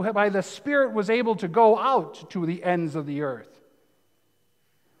one who by the Spirit was able to go out to the ends of the earth.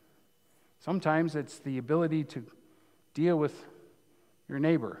 Sometimes it's the ability to deal with your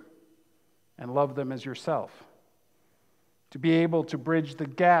neighbor and love them as yourself. to be able to bridge the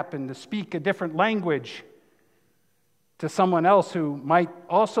gap and to speak a different language to someone else who might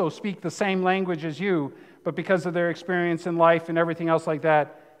also speak the same language as you, but because of their experience in life and everything else like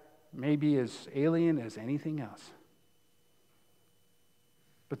that, may be as alien as anything else.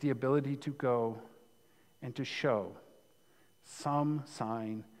 But the ability to go and to show some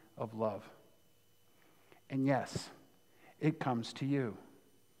sign of love. And yes, it comes to you,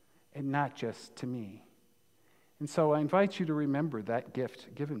 and not just to me. And so I invite you to remember that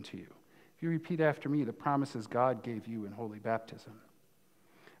gift given to you. If you repeat after me the promises God gave you in holy baptism.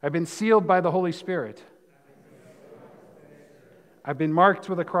 I've been sealed by the Holy Spirit. I've been marked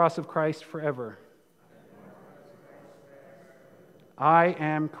with the cross of Christ forever. I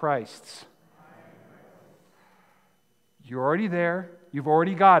am Christ's. You're already there. You've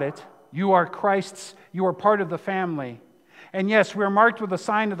already got it. You are Christ's. You are part of the family. And yes, we are marked with the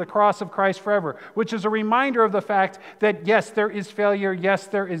sign of the cross of Christ forever, which is a reminder of the fact that yes, there is failure. Yes,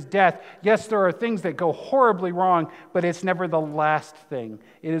 there is death. Yes, there are things that go horribly wrong, but it's never the last thing.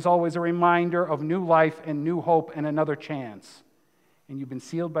 It is always a reminder of new life and new hope and another chance. And you've been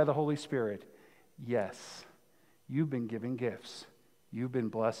sealed by the Holy Spirit. Yes, you've been given gifts. You've been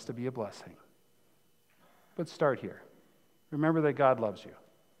blessed to be a blessing. But start here. Remember that God loves you,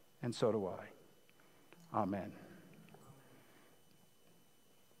 and so do I. Amen.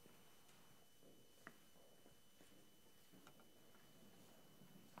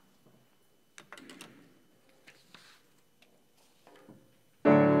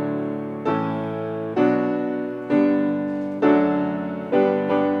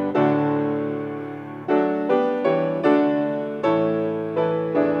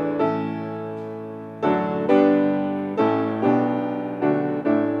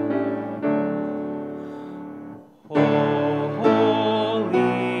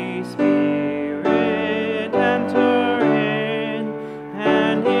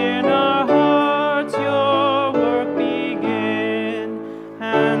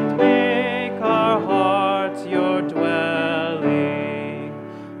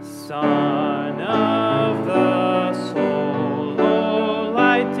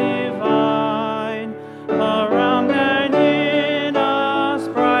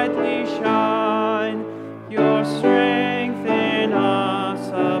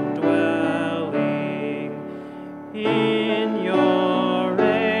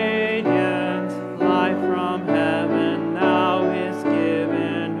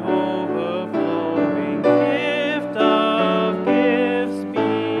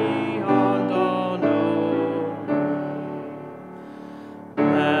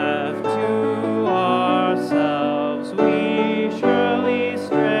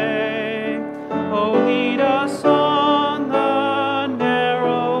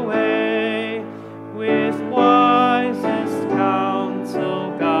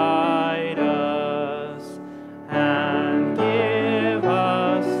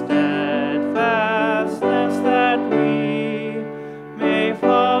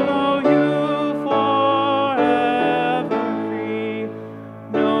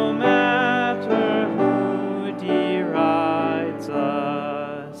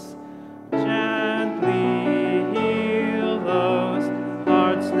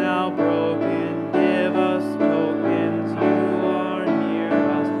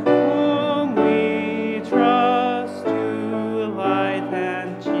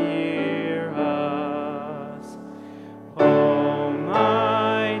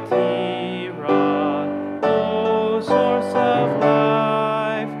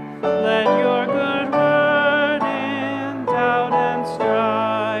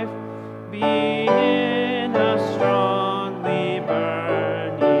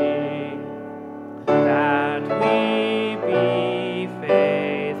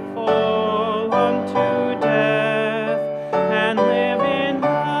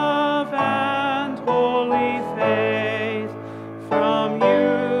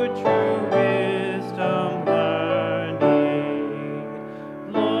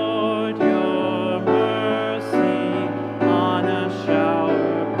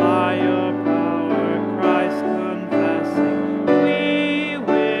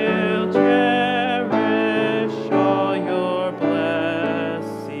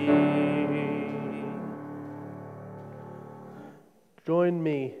 Join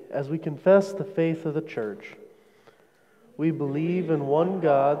me as we confess the faith of the Church. We believe in one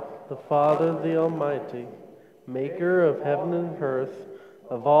God, the Father, the Almighty, maker of heaven and earth,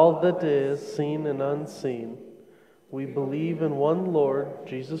 of all that is seen and unseen. We believe in one Lord,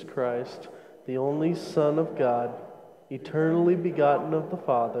 Jesus Christ, the only Son of God, eternally begotten of the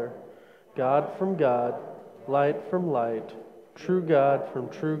Father, God from God, light from light, true God from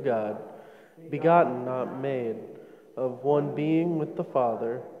true God, begotten, not made, of one being with the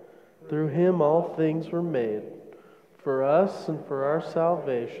Father. Through him all things were made. For us and for our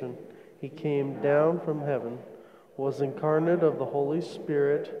salvation, he came down from heaven, was incarnate of the Holy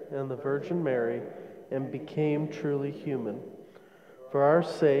Spirit and the Virgin Mary, and became truly human. For our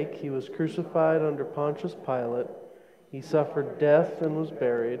sake, he was crucified under Pontius Pilate. He suffered death and was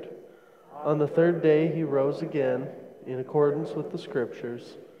buried. On the third day, he rose again, in accordance with the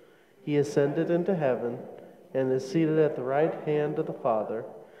Scriptures. He ascended into heaven and is seated at the right hand of the Father.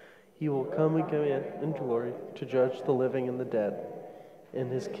 He will come again in glory to judge the living and the dead,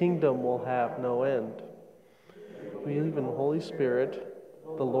 and his kingdom will have no end. We believe in the Holy Spirit,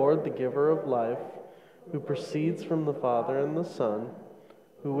 the Lord, the giver of life, who proceeds from the Father and the Son,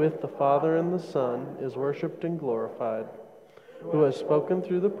 who with the Father and the Son is worshipped and glorified, who has spoken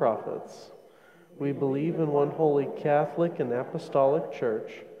through the prophets. We believe in one holy Catholic and Apostolic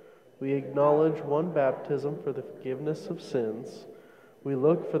Church. We acknowledge one baptism for the forgiveness of sins. We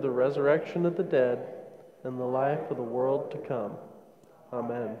look for the resurrection of the dead and the life of the world to come.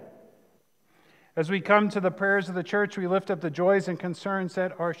 Amen. As we come to the prayers of the church, we lift up the joys and concerns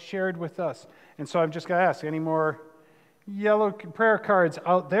that are shared with us. And so I'm just going to ask, any more yellow prayer cards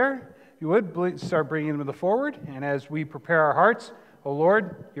out there? You would start bringing them forward. And as we prepare our hearts, O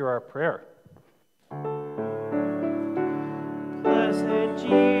Lord, hear our prayer. Blessed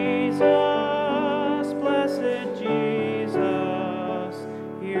Jesus, blessed Jesus,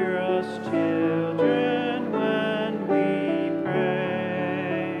 hear us children when we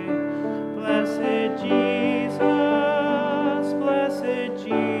pray. Blessed Jesus, blessed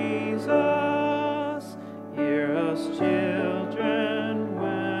Jesus, hear us children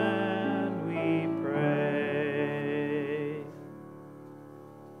when we pray.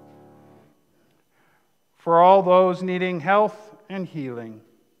 For all those needing health and healing,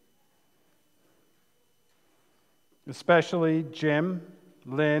 especially Jim,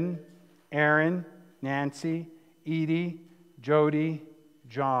 Lynn, Aaron, Nancy, Edie, Jody,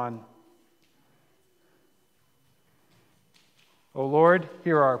 John. O Lord,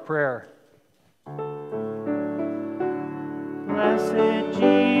 hear our prayer. Blessed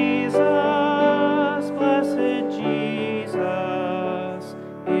Jesus, blessed Jesus,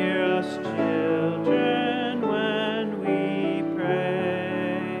 hear us children when we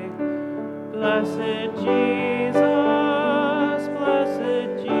pray. Blessed Jesus,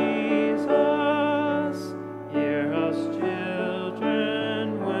 blessed Jesus, hear us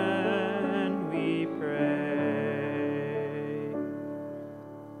children when we pray.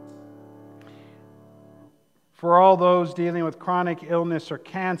 For all those dealing with chronic illness or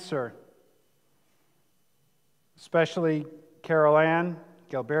cancer, especially Carol Ann,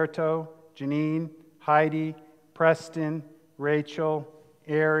 Gilberto, Janine, Heidi, Preston, Rachel,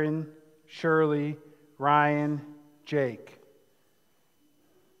 Aaron, Shirley, Ryan, Jake.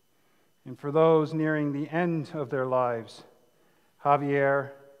 And for those nearing the end of their lives,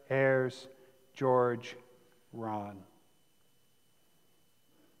 Javier, Ayers, George, Ron.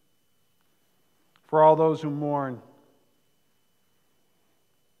 For all those who mourn,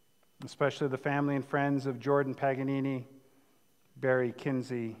 especially the family and friends of Jordan Paganini, Barry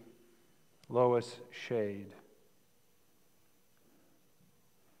Kinsey, Lois Shade.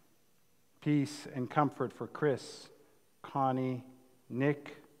 Peace and comfort for Chris, Connie,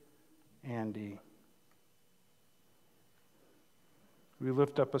 Nick, Andy. We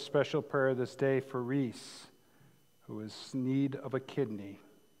lift up a special prayer this day for Reese, who is in need of a kidney.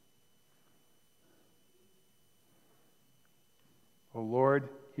 O Lord,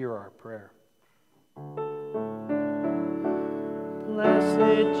 hear our prayer.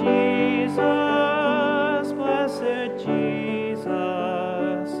 Blessed Jesus, blessed Jesus,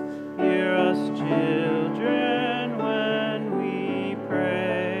 hear us children when we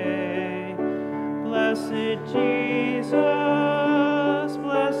pray. Blessed Jesus,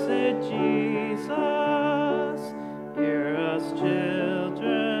 blessed Jesus, hear us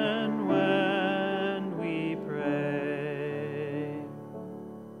children when we pray.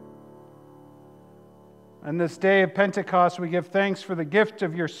 On this day of Pentecost, we give thanks for the gift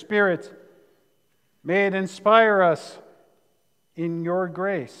of your Spirit. May it inspire us in your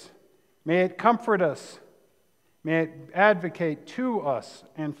grace. May it comfort us. May it advocate to us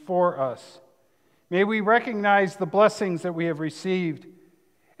and for us. May we recognize the blessings that we have received,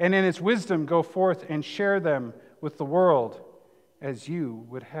 and in its wisdom go forth and share them with the world as you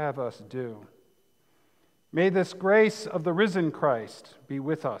would have us do. May this grace of the risen Christ be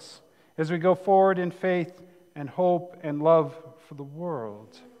with us as we go forward in faith and hope and love for the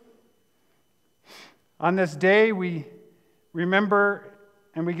world. On this day, we remember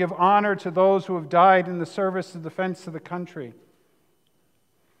and we give honor to those who have died in the service of defense of the country.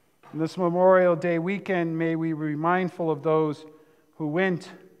 In this Memorial Day weekend, may we be mindful of those who went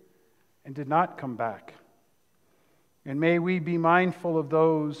and did not come back. And may we be mindful of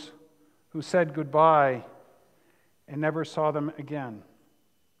those who said goodbye and never saw them again.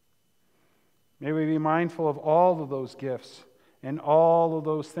 May we be mindful of all of those gifts and all of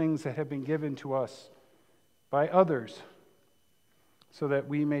those things that have been given to us by others, so that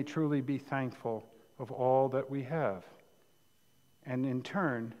we may truly be thankful of all that we have, and in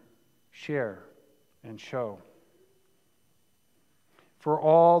turn, share and show for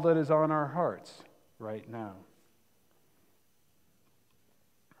all that is on our hearts right now.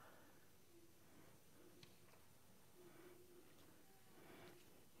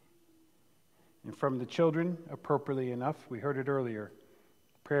 And from the children, appropriately enough, we heard it earlier,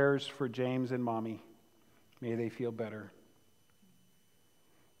 prayers for James and Mommy. May they feel better.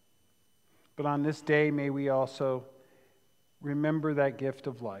 But on this day, may we also remember that gift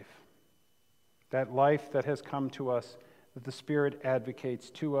of life, that life that has come to us, that the Spirit advocates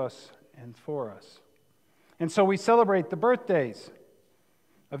to us and for us. And so we celebrate the birthdays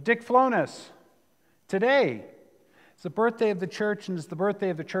of Dick Flonis. Today, it's the birthday of the church, and it's the birthday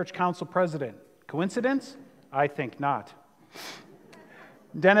of the church council president. Coincidence? I think not.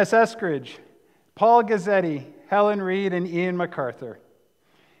 Dennis Eskridge, Paul Gazzetti, Helen Reed, and Ian MacArthur.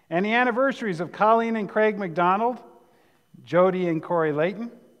 And the anniversaries of Colleen and Craig McDonald, Jody and Corey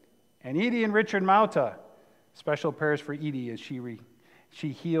Layton, and Edie and Richard Mauta. Special prayers for Edie as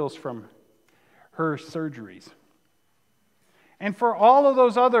she heals from her surgeries. And for all of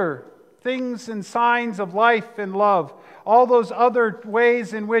those other things and signs of life and love, all those other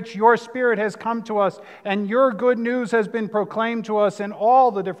ways in which your Spirit has come to us and your good news has been proclaimed to us in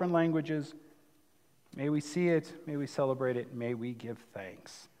all the different languages, may we see it, may we celebrate it, may we give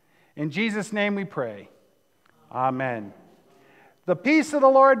thanks. In Jesus' name we pray. Amen. The peace of the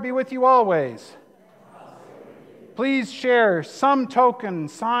Lord be with you always. Please share some token,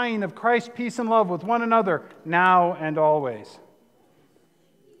 sign of Christ's peace and love with one another now and always.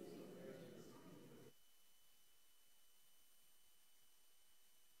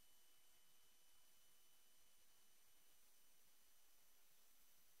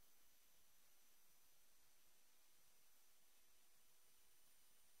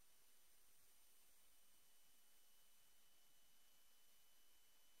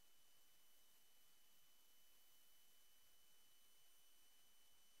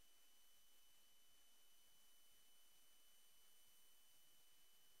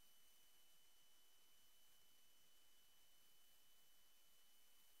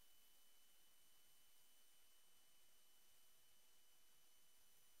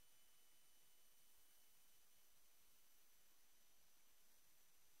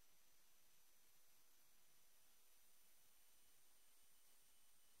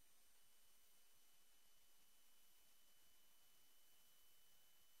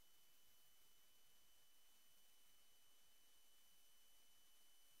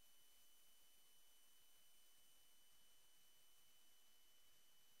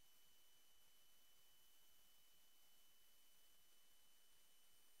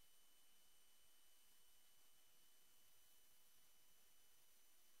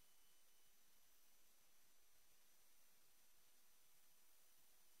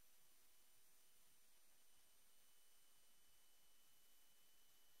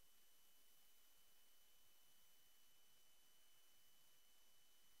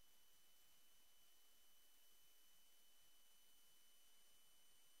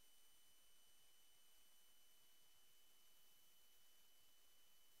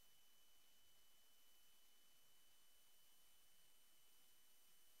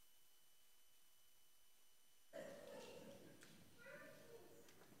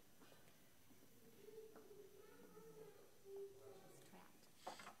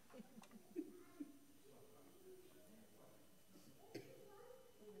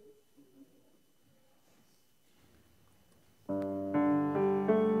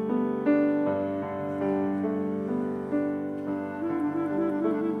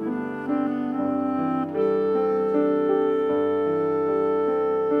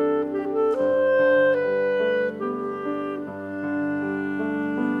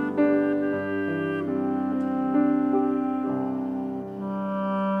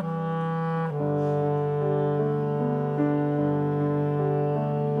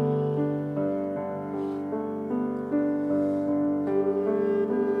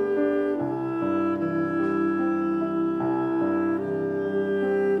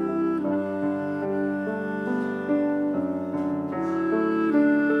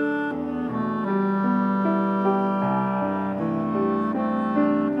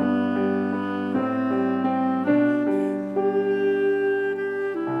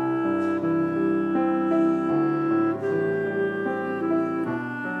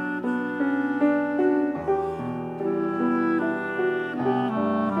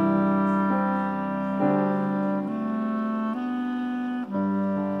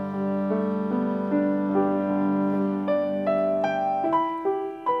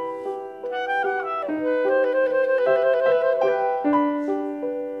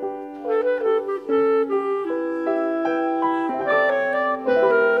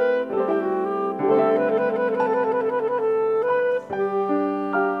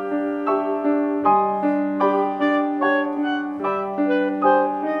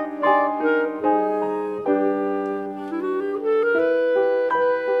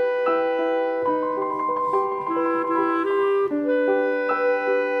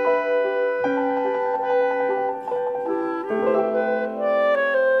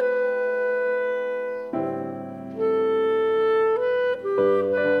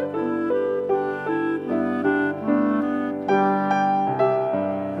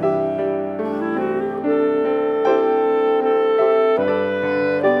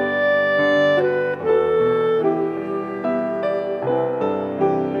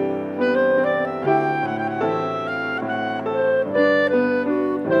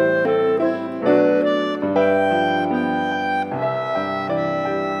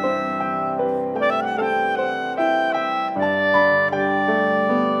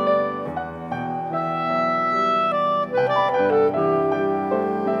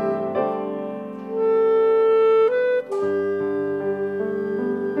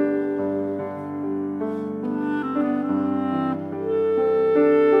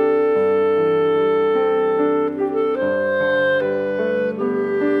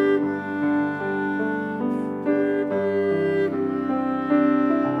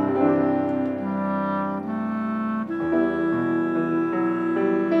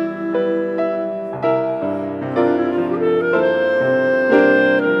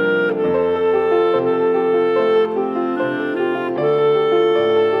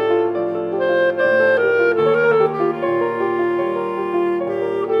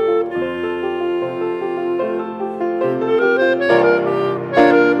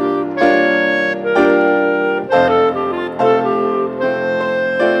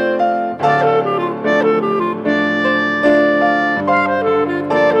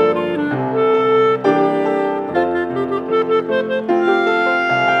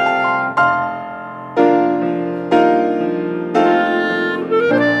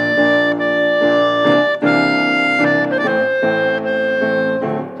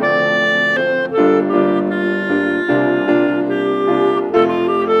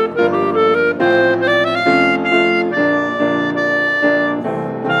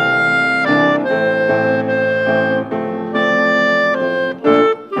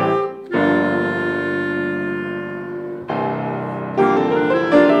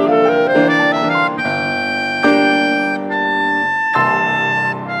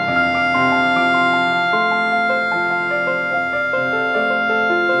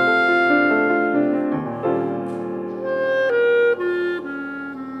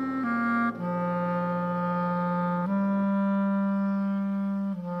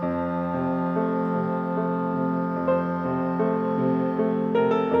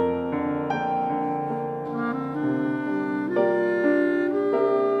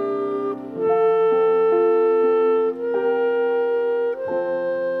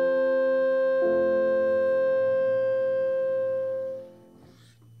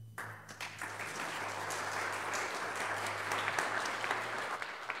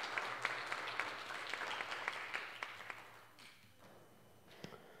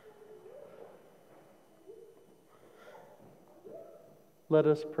 Let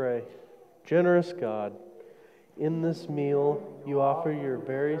us pray. Generous God, in this meal you offer your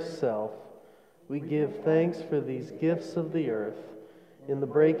very self. We give thanks for these gifts of the earth. In the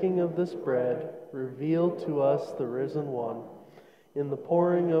breaking of this bread, reveal to us the risen one. In the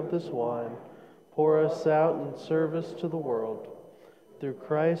pouring of this wine, pour us out in service to the world. Through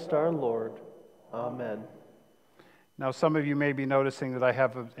Christ our Lord. Amen. Now, some of you may be noticing that I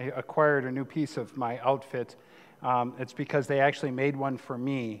have acquired a new piece of my outfit. It's because they actually made one for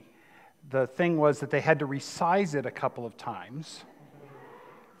me. The thing was that they had to resize it a couple of times.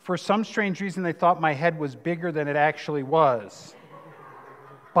 For some strange reason, they thought my head was bigger than it actually was.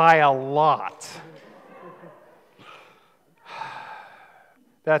 By a lot.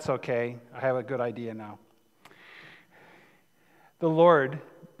 That's okay. I have a good idea now. The Lord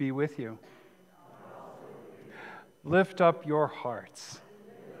be with you. Lift up your hearts.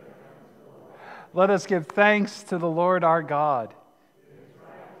 Let us give thanks to the Lord our God.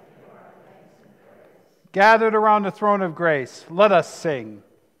 Gathered around the throne of grace, let us sing.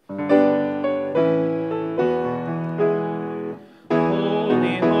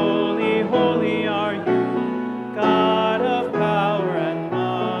 Holy, holy, holy are you, God of power and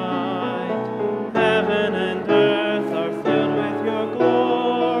might. Heaven and earth are filled with your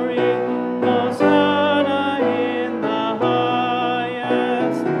glory. Hosanna in the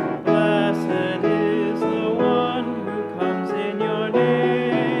highest. Blessed is the one who comes in your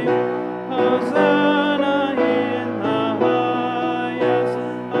name. Hosanna in the highest.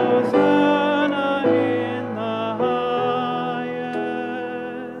 Hosanna in the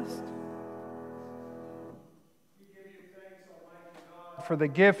highest. For the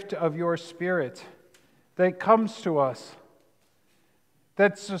gift of your Spirit that comes to us,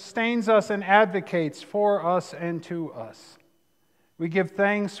 that sustains us and advocates for us and to us. We give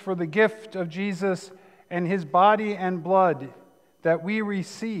thanks for the gift of Jesus and his body and blood, that we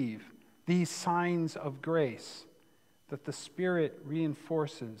receive these signs of grace that the Spirit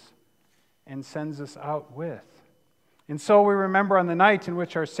reinforces and sends us out with. And so we remember on the night in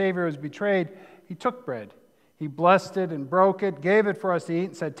which our Savior was betrayed, he took bread. He blessed it and broke it, gave it for us to eat,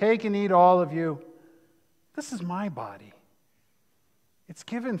 and said, "Take and eat, all of you. This is my body. It's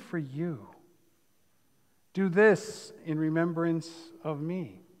given for you. Do this in remembrance of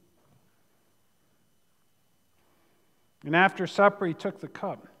me." And after supper, he took the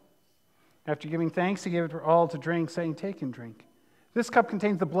cup. After giving thanks, he gave it for all to drink, saying, "Take and drink. This cup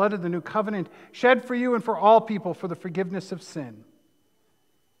contains the blood of the new covenant, shed for you and for all people for the forgiveness of sin.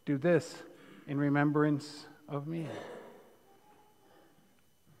 Do this in remembrance of me."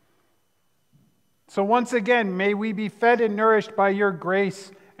 So once again, may we be fed and nourished by your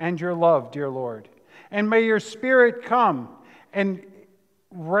grace and your love, dear Lord. And may your Spirit come and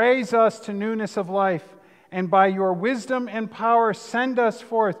raise us to newness of life, and by your wisdom and power send us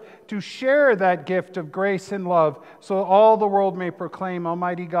forth to share that gift of grace and love, so all the world may proclaim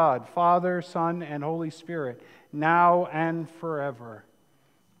Almighty God, Father, Son, and Holy Spirit, now and forever.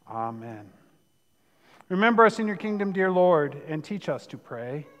 Amen. Remember us in your kingdom, dear Lord, and teach us to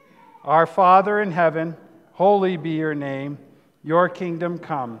pray. Our Father in heaven, holy be your name. Your kingdom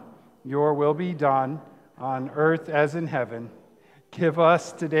come, your will be done, on earth as in heaven. Give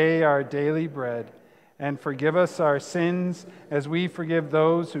us today our daily bread, and forgive us our sins as we forgive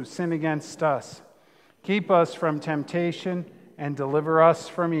those who sin against us. Keep us from temptation and deliver us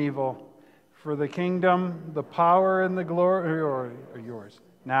from evil. For the kingdom, the power, and the glory are yours,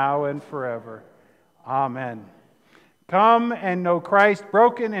 now and forever. Amen. Come and know Christ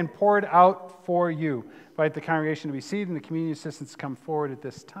broken and poured out for you. Invite the congregation to be seated and the communion assistants to come forward at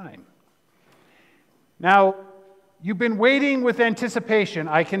this time. Now, you've been waiting with anticipation,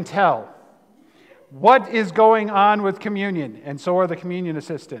 I can tell. What is going on with communion? And so are the communion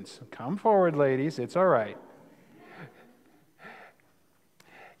assistants. Come forward, ladies. It's all right.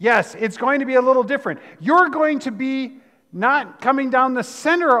 Yes, it's going to be a little different. You're going to be not coming down the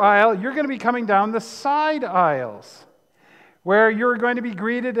center aisle. You're going to be coming down the side aisles, where you're going to be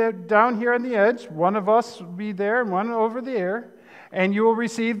greeted down here on the edge. One of us will be there and one over there. And you will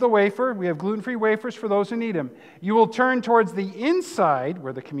receive the wafer. We have gluten-free wafers for those who need them. You will turn towards the inside,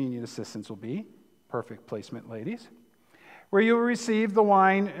 where the communion assistants will be. Perfect placement, ladies. Where you will receive the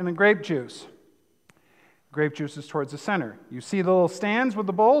wine and the grape juice. Grape juice is towards the center. You see the little stands with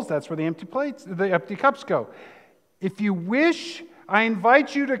the bowls? That's where the empty plates, the empty cups go. If you wish, I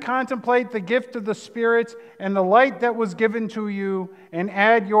invite you to contemplate the gift of the Spirit and the light that was given to you, and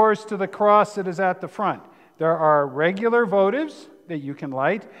add yours to the cross that is at the front. There are regular votives that you can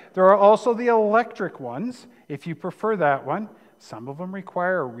light. There are also the electric ones, if you prefer that one. Some of them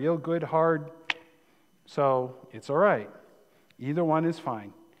require a real good hard, so it's all right. Either one is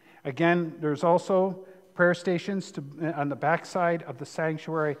fine. Again, there's also prayer stations on the backside of the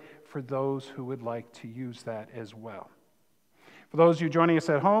sanctuary for those who would like to use that as well. For those of you joining us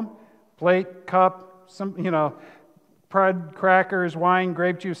at home, plate, cup, some, bread, crackers, wine,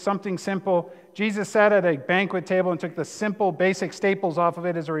 grape juice, something simple. Jesus sat at a banquet table and took the simple, basic staples off of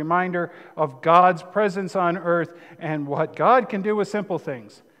it as a reminder of God's presence on earth and what God can do with simple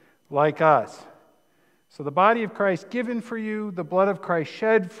things like us. So the body of Christ given for you, the blood of Christ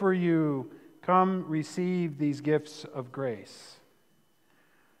shed for you. Come receive these gifts of grace.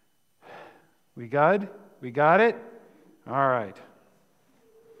 We good? We got it? All right.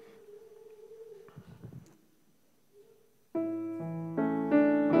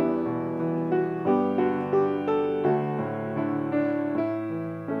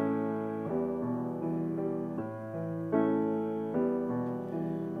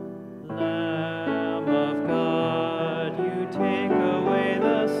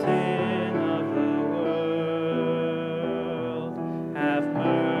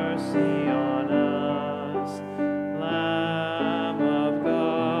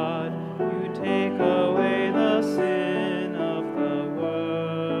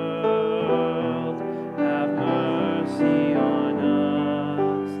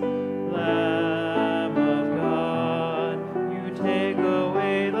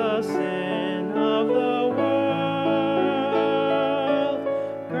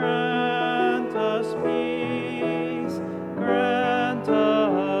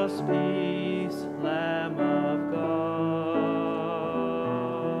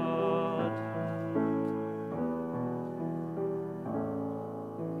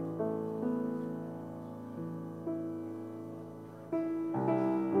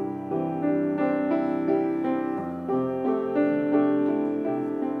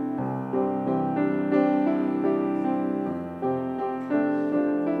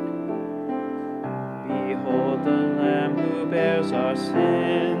 bears our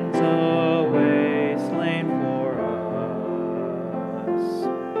sins away, slain for us.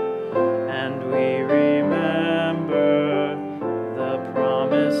 And we remember the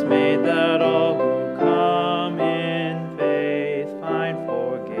promise made that all who come in faith find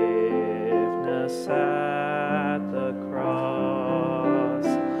forgiveness at the cross.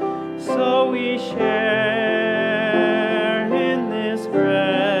 So we share in this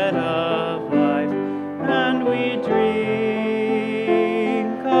bread of life, and we drink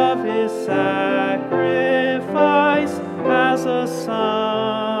of his sacrifice as a sign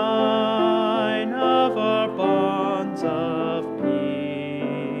of our bonds of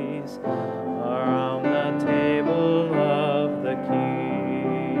peace around the table of the King.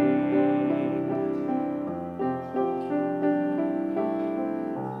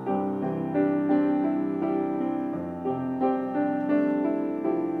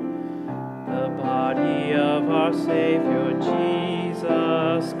 The body of our Savior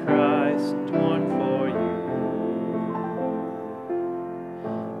Jesus Christ, torn for you.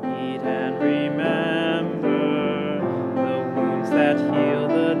 Eat and remember the wounds that heal,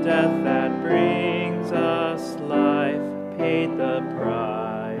 the death that brings us life, paid the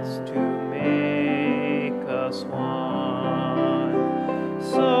price to make us one.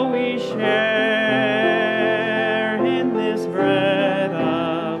 So we share in this bread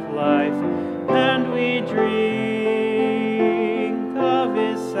of life, and we drink of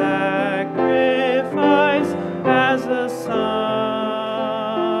his sacrifice as a sign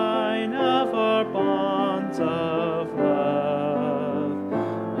of our bonds of love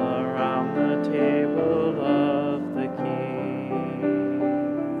around the table of the King.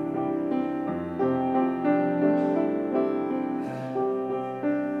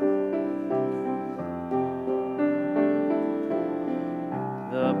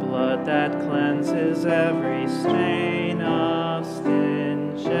 The blood that cleanses every stain of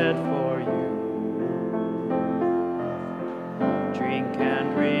sin shed for you. Drink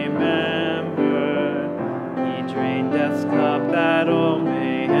and remember, he drained death's cup that all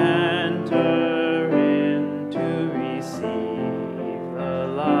may enter in to receive the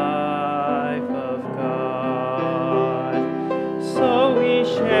life of God. So we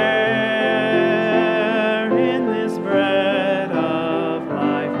share in this bread of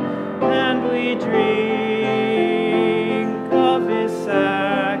life, and we drink of his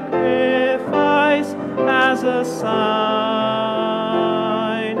sacrifice as a sign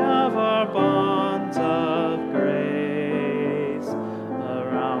of our bonds of grace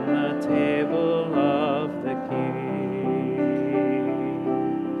around the table of the King.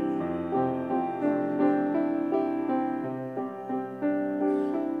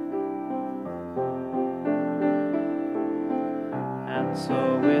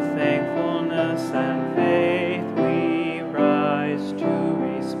 So with thankfulness and faith we rise to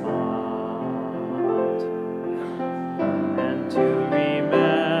respond and to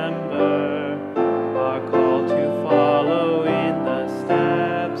remember our call to follow in the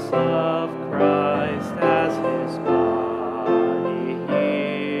steps of Christ as his body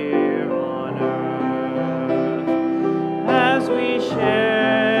here on earth. As we share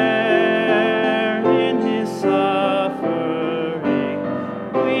in his suffering,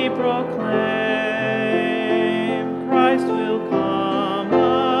 we proclaim Christ will come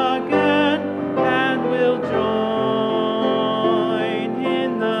again and will join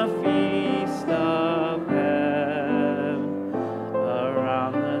in the feast of heaven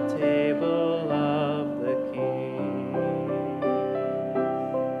around the table of the King.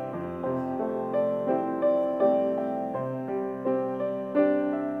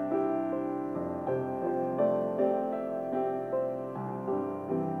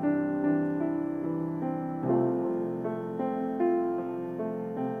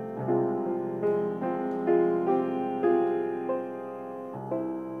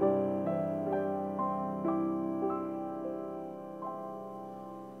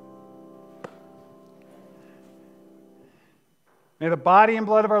 May the body and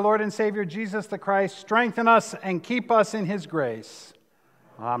blood of our Lord and Savior Jesus the Christ strengthen us and keep us in his grace.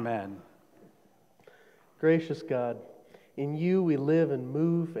 Amen. Gracious God, in you we live and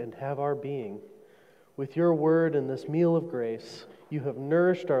move and have our being. With your word and this meal of grace, you have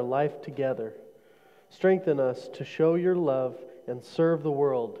nourished our life together. Strengthen us to show your love and serve the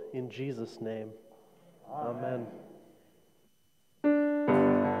world in Jesus' name. Amen.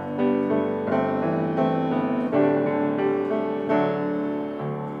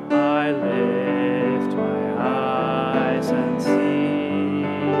 I lift my eyes and see,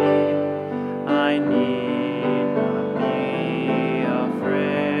 I need not be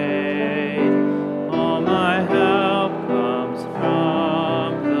afraid. All my help comes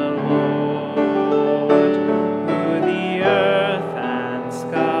from the Lord, who the earth and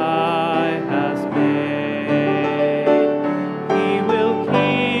sky has made. He will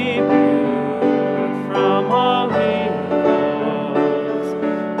keep you from all evils,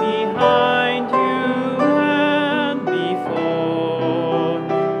 behind you and before.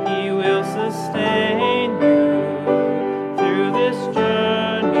 He will sustain you through this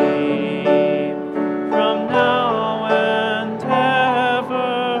journey from now and evermore.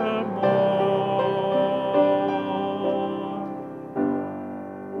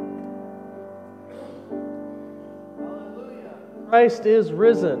 Christ is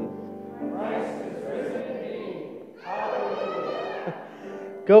risen.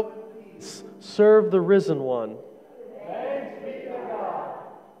 Go in peace, serve the risen one.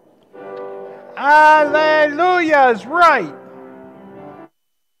 Hallelujah is right.